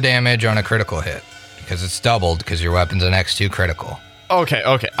 +4 to damage on a critical hit. Because it's doubled because your weapon's an X2 critical. Okay.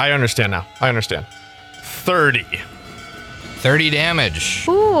 I understand now. 30. 30 damage.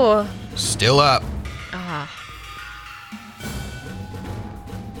 Ooh. Still up.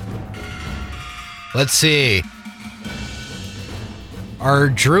 Let's see. Our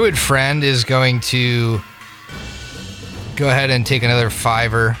druid friend is going to go ahead and take another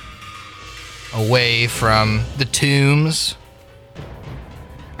 5 away from the tombs.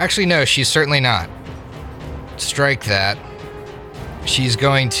 Actually, no, she's certainly not. Strike that. She's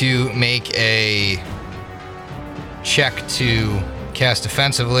going to make a check to cast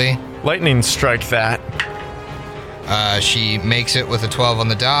defensively. Lightning strike that. She makes it with a 12 on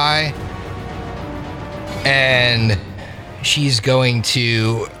the die. And she's going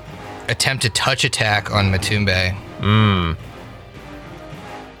to attempt a touch attack on Matumbe.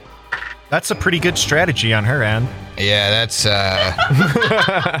 That's a pretty good strategy on her end. Yeah, that's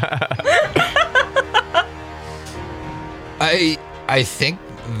I think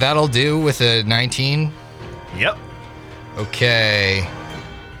that'll do with a 19. Yep. Okay.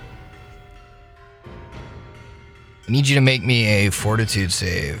 I need you to make me a fortitude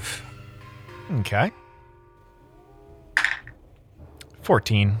save. Okay.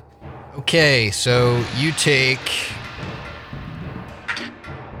 14. Okay, so you take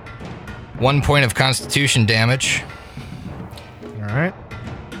 1 point of constitution damage, All right.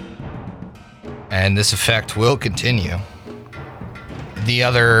 and this effect will continue. The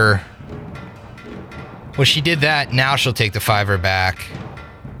other... Well, she did that, now she'll take the 5 back.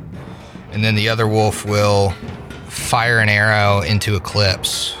 And then the other wolf will fire an arrow into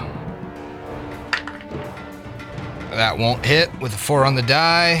Eclipse. That won't hit with a 4 on the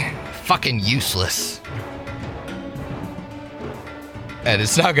die. Fucking useless. And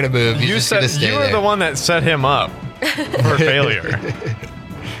it's not gonna move. He's just gonna stay you were there. the one that set him up for failure.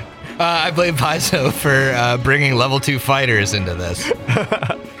 I blame Paizo for bringing level 2 fighters into this.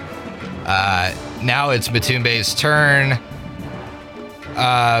 Now it's Matumbe's turn.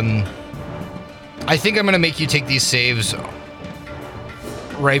 I think I'm gonna make you take these saves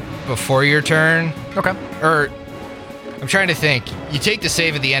right before your turn. Okay. Or I'm trying to think. You take the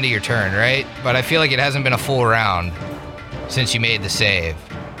save at the end of your turn, right? But I feel like it hasn't been a full round since you made the save.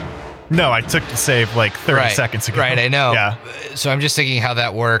 No, I took the save like 30 seconds ago. Right, I know. Yeah. So I'm just thinking how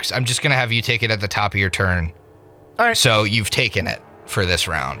that works. I'm just going to have you take it at the top of your turn. All right. So you've taken it for this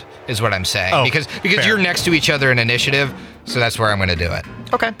round, is what I'm saying. Oh, because fair. you're next to each other in initiative, so that's where I'm going to do it.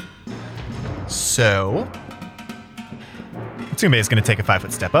 Okay. So, Matumbe is going to take a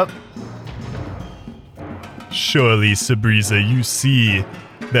 5-foot step up. Surely, Sabriza, you see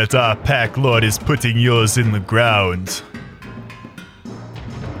that our pack lord is putting yours in the ground.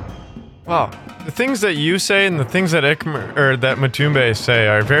 Wow. The things that you say and the things that that Matumbe say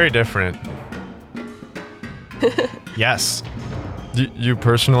are very different. Yes. You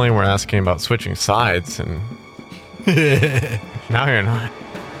personally were asking about switching sides, and now you're not.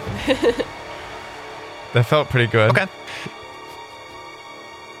 That felt pretty good. Okay.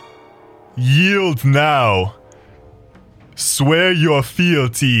 Yield now. Swear your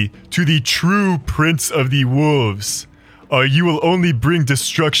fealty to the true Prince of the Wolves, or you will only bring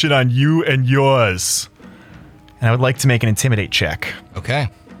destruction on you and yours. And I would like to make an intimidate check. Okay.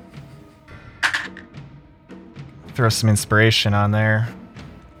 Throw some inspiration on there.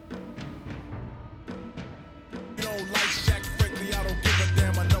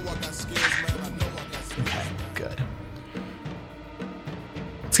 Okay, good.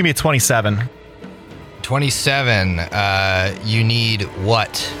 It's gonna be a 27. 27. You need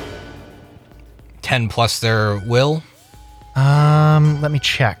what? 10 plus their will? Let me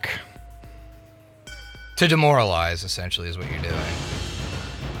check. To demoralize, essentially, is what you're doing.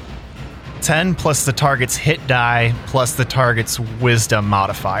 10 plus the target's hit die plus the target's wisdom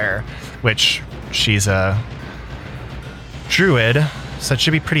modifier, which she's a druid, so it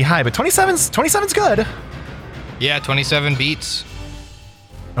should be pretty high. But 27's good. Yeah, 27 beats.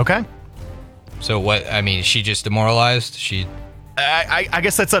 Okay. So what? I mean, she just demoralized? I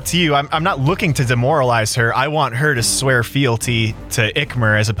guess that's up to you. I'm not looking to demoralize her. I want her to swear fealty to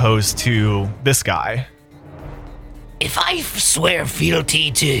Ikmer as opposed to this guy. If I swear fealty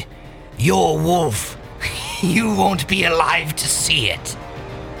to your wolf, you won't be alive to see it.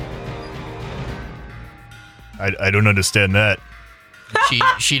 I don't understand that.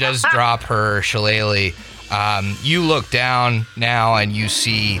 She does drop her shillelagh. You look down now and you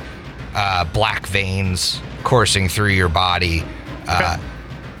see black veins coursing through your body.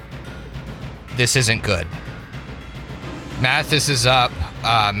 This isn't good. Mathis is up.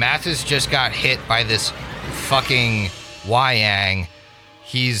 Mathis just got hit by this fucking Wyang.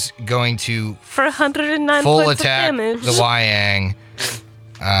 He's going to For 109 full points attack of damage. the Wyang.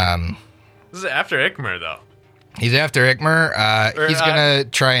 This is after Ikmer, though. He's after Ikmer. He's gonna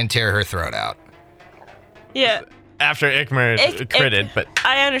try and tear her throat out. Yeah. After Ikmer critted, but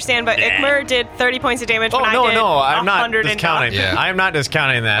I understand, but Ikmer did 30 points of damage when I did I'm not 109. discounting. Yeah. I'm not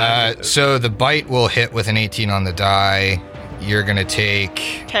discounting that. So the bite will hit with an 18 on the die. You're gonna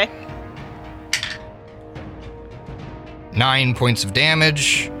take Okay. 9 points of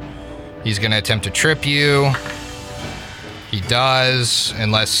damage. He's gonna attempt to trip you. He does,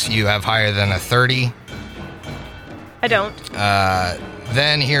 unless you have higher than a 30. I don't.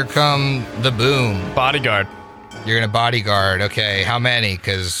 Then here come the boom. Bodyguard. You're gonna bodyguard. Okay, how many?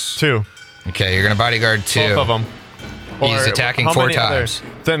 Because 2. okay, you're gonna bodyguard 2. Both of them. He's attacking 4 times.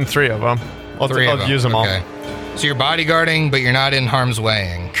 Then 3 of them. I'll use them all. Okay. So you're bodyguarding, but you're not in harm's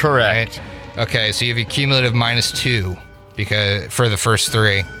way. Correct. Right? Okay, so you have a cumulative -2 because for the first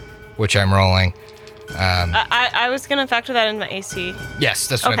 3, which I'm rolling. I was going to factor that in my AC. Yes,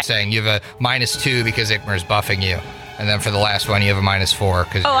 that's what I'm Okay. saying. You have a -2 because Ikmer's buffing you. And then for the last one, you have a -4.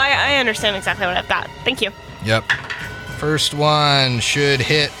 Cause Oh, I understand exactly what I've got. Thank you. Yep. First one should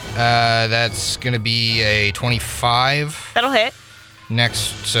hit. That's going to be a 25. That'll hit.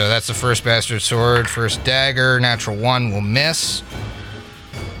 Next, so that's the first bastard sword. First dagger, natural 1 will miss.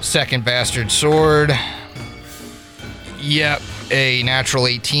 Second bastard sword. Yep, a natural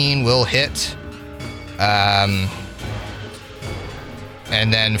 18 will hit. And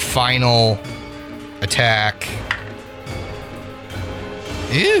then final attack.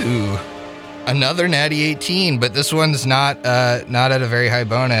 Ew. Another natty 18, but this one's not at a very high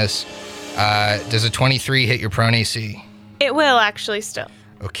bonus. Does a 23 hit your prone AC? It will actually still.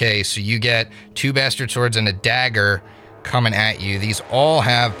 Okay, so you get 2 bastard swords and a dagger coming at you. These all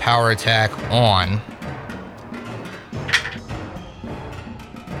have power attack on.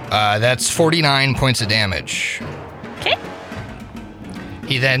 That's 49 points of damage. Okay.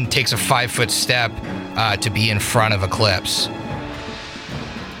 He then takes a 5-foot step to be in front of Eclipse.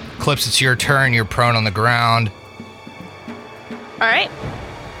 Eclipse, it's your turn. You're prone on the ground. All right.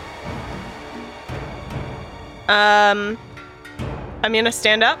 I'm going to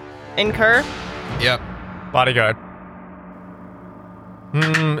stand up, incur. Yep. Bodyguard.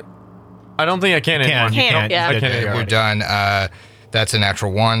 I don't think I can anymore. You Can't. can't. Yeah. I can't Okay, anymore. we're done. That's a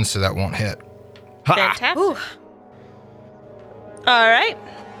natural 1, so that won't hit. Fantastic. All right.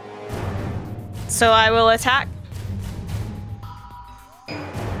 So I will attack.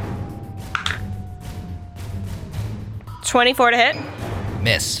 $24 to hit.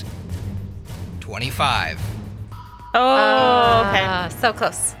 Miss. 25. Oh, okay. So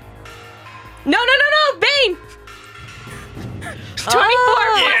close. No, Bane!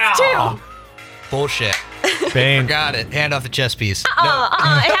 24 plus 2. Bullshit. Bane. Got it. Hand off the chess piece. It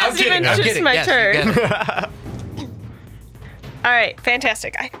hasn't even I'm just kidding. my Yes, turn. you get it. All right,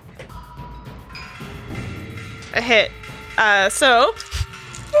 fantastic. A hit. So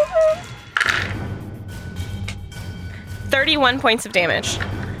 31 points of damage.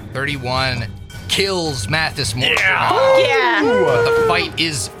 31 kills Mathis Morgan. Yeah. The fight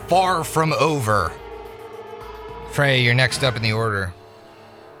is far from over. Frey, you're next up in the order.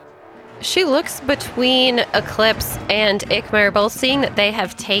 She looks between Eclipse and Ikmer, both seeing that they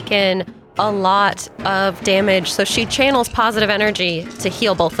have taken a lot of damage. So she channels positive energy to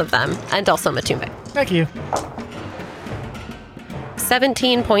heal both of them, and also Matumbe. Thank you.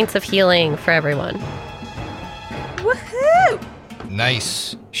 17 points of healing for everyone. Woohoo!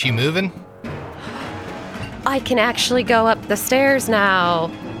 Nice. She moving? I can actually go up the stairs now.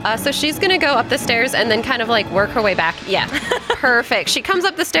 So she's going to go up the stairs and then kind of like work her way back. Yeah, perfect. She comes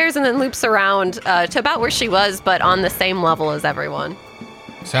up the stairs and then loops around to about where she was, but on the same level as everyone.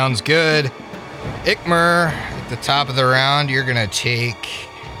 Sounds good. Ikmer, at the top of the round, you're going to take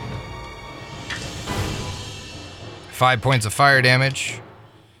 5 points of fire damage.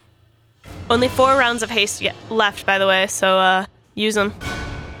 Only 4 rounds of haste left, by the way, so use them.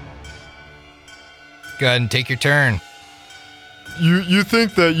 Go ahead and take your turn. You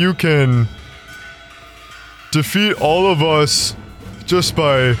think that you can defeat all of us just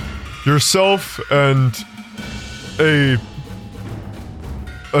by yourself and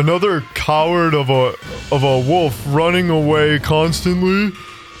another coward of a wolf running away constantly?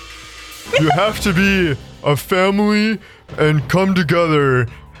 You have to be a family and come together,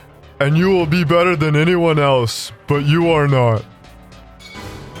 and you will be better than anyone else, but you are not.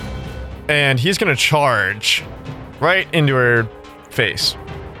 And he's gonna charge right into her face.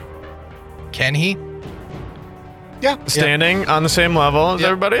 Can he? Yeah. Standing on the same level as Yep.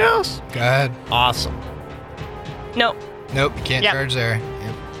 everybody else. Go ahead. Awesome. Nope. Nope, you can't Yep. charge there.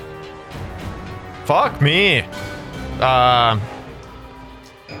 Yep. Fuck me.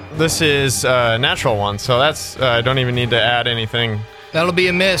 This is a natural one, so that's I don't even need to add anything. That'll be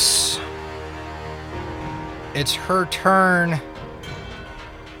a miss. It's her turn.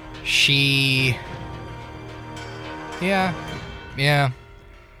 She... Yeah.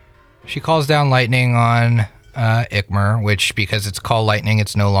 She calls down lightning on Ikmer, which, because it's called lightning,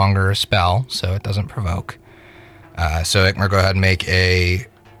 it's no longer a spell, so it doesn't provoke. So Ikmer, go ahead and make a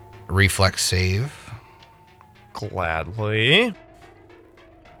reflex save. Gladly.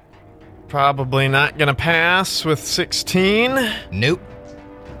 Probably not gonna pass with 16. Nope.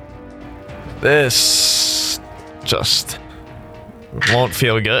 This just won't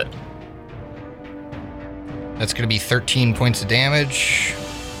feel good. That's going to be 13 points of damage.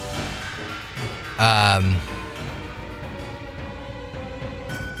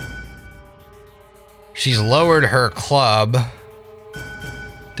 She's lowered her club.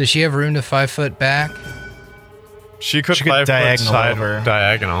 Does she have room to 5 foot back? She could She could 5 foot diagonal side over.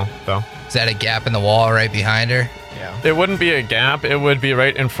 diagonal, though. Is that a gap in the wall right behind her? It wouldn't be a gap. It would be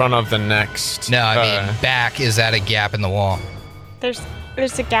right in front of the next. No, I mean back. Is that a gap in the wall? There's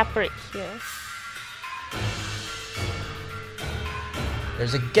a gap right here.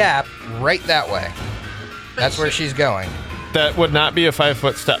 There's a gap right that way. That's where she's going. That would not be a 5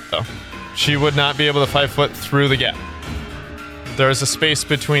 foot step, though. She would not be able to 5 foot through the gap. There's a space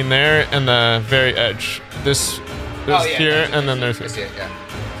between there and the very edge. This is here, and then there's this.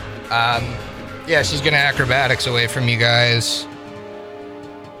 Yeah, she's gonna acrobatics away from you guys,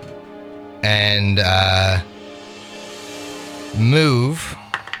 and move.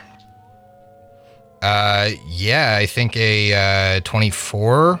 Yeah, I think a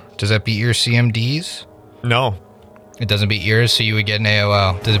 24. Does that beat your CMDs? No. It doesn't beat yours, so you would get an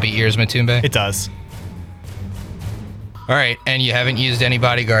AOL. Does it beat yours, Matumbe? It does. All right, and you haven't used any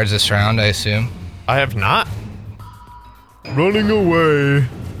bodyguards this round, I assume. I have not. Running away.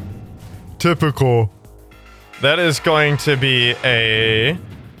 Typical. That is going to be a...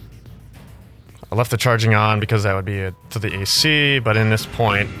 I left the charging on because that would be to the AC, but in this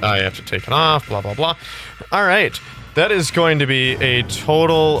point, I have to take it off, blah, blah, blah. All right. That is going to be a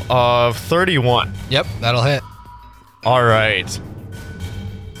total of 31. Yep, that'll hit. All right.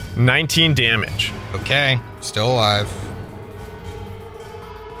 19 damage. Okay, still alive.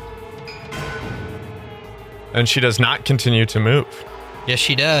 And she does not continue to move. Yes,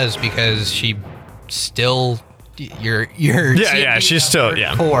 she does, because she still... Your Yeah, she's still,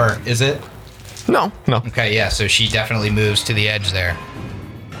 yeah. 4, is it? No. Okay, yeah, so she definitely moves to the edge there.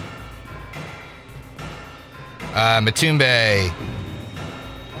 Matumbe.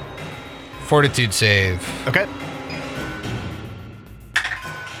 Fortitude save. Okay.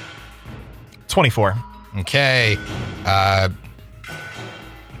 24. Okay.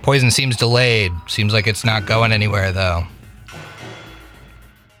 Poison seems delayed. Seems like it's not going anywhere, though.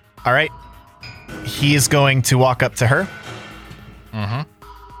 All right. He is going to walk up to her. Mm-hmm.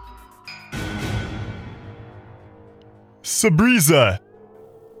 Sabriza,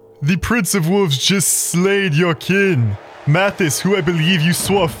 the Prince of Wolves just slayed your kin. Mathis, who I believe you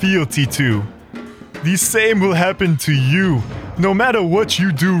swore fealty to. the same will happen to you. No matter what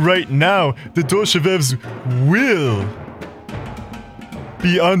you do right now, the Doshevevs will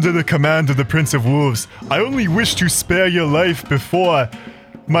be under the command of the Prince of Wolves. I only wish to spare your life before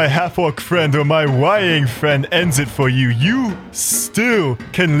my half-orc friend or my Wyang friend ends it for you. You still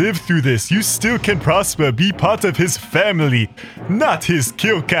can live through this. You still can prosper, be part of his family, not his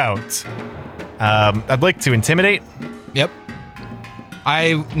kill count. I'd like to intimidate. Yep.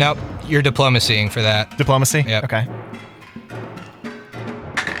 No, you're diplomacying for that. Diplomacy? Yep. Okay.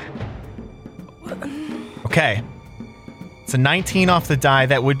 Okay. It's a 19 off the die.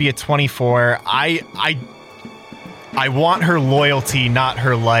 That would be a 24. I want her loyalty, not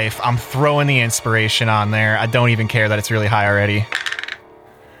her life. I'm throwing the inspiration on there. I don't even care that it's really high already.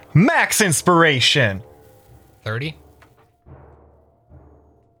 Max inspiration. 30?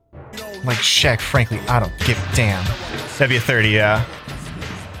 Like Shaq, frankly, I don't give a damn. That'd be a 30, yeah.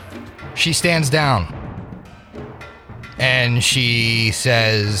 She stands down. And she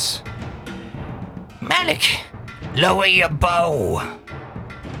says, Malik, lower your bow.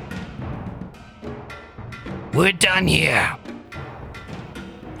 We're done here.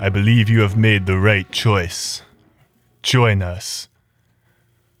 I believe you have made the right choice. Join us.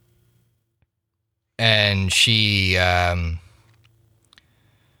 and she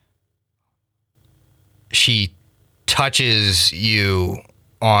touches you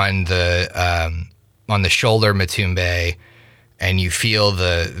on the shoulder, Matumbe, and you feel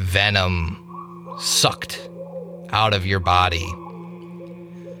the venom sucked out of your body.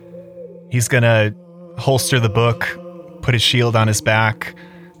 He's gonna holster the book, put his shield on his back,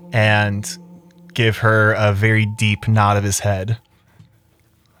 and give her a very deep nod of his head.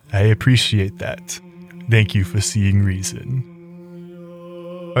 I appreciate that. Thank you for seeing reason.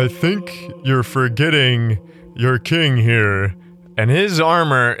 I think you're forgetting your king here, and his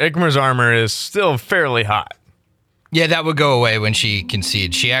armor, Ikmer's armor, is still fairly hot. Yeah, that would go away when she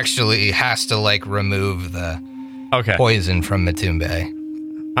concedes. She actually has to, remove the poison from Matumbe.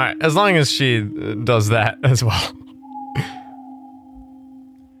 All right, as long as she does that as well.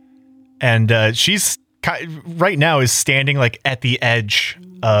 And she's right now is standing at the edge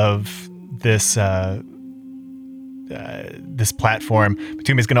of this this platform.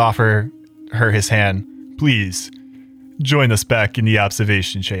 Matumbe's going to offer her his hand. Please, join us back in the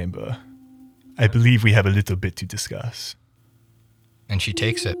observation chamber. I believe we have a little bit to discuss. And she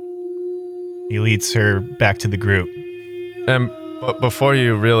takes it. He leads her back to the group. But before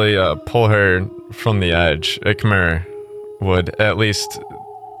you really pull her from the edge, Ikmer would at least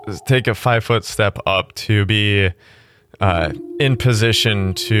take a 5-foot step up to be in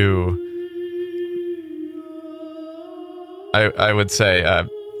position to, I would say,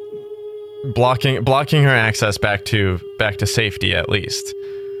 blocking her access back to safety at least.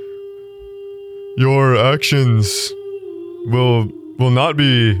 Your actions will not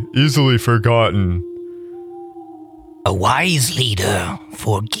be easily forgotten. A wise leader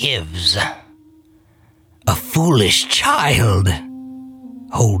forgives. A foolish child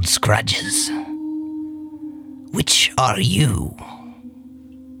holds grudges. Which are you?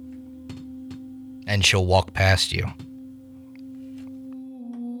 And she'll walk past you.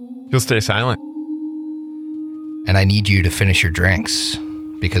 You'll stay silent. And I need you to finish your drinks,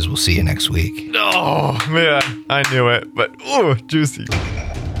 because we'll see you next week. Oh, man, I knew it, but, juicy.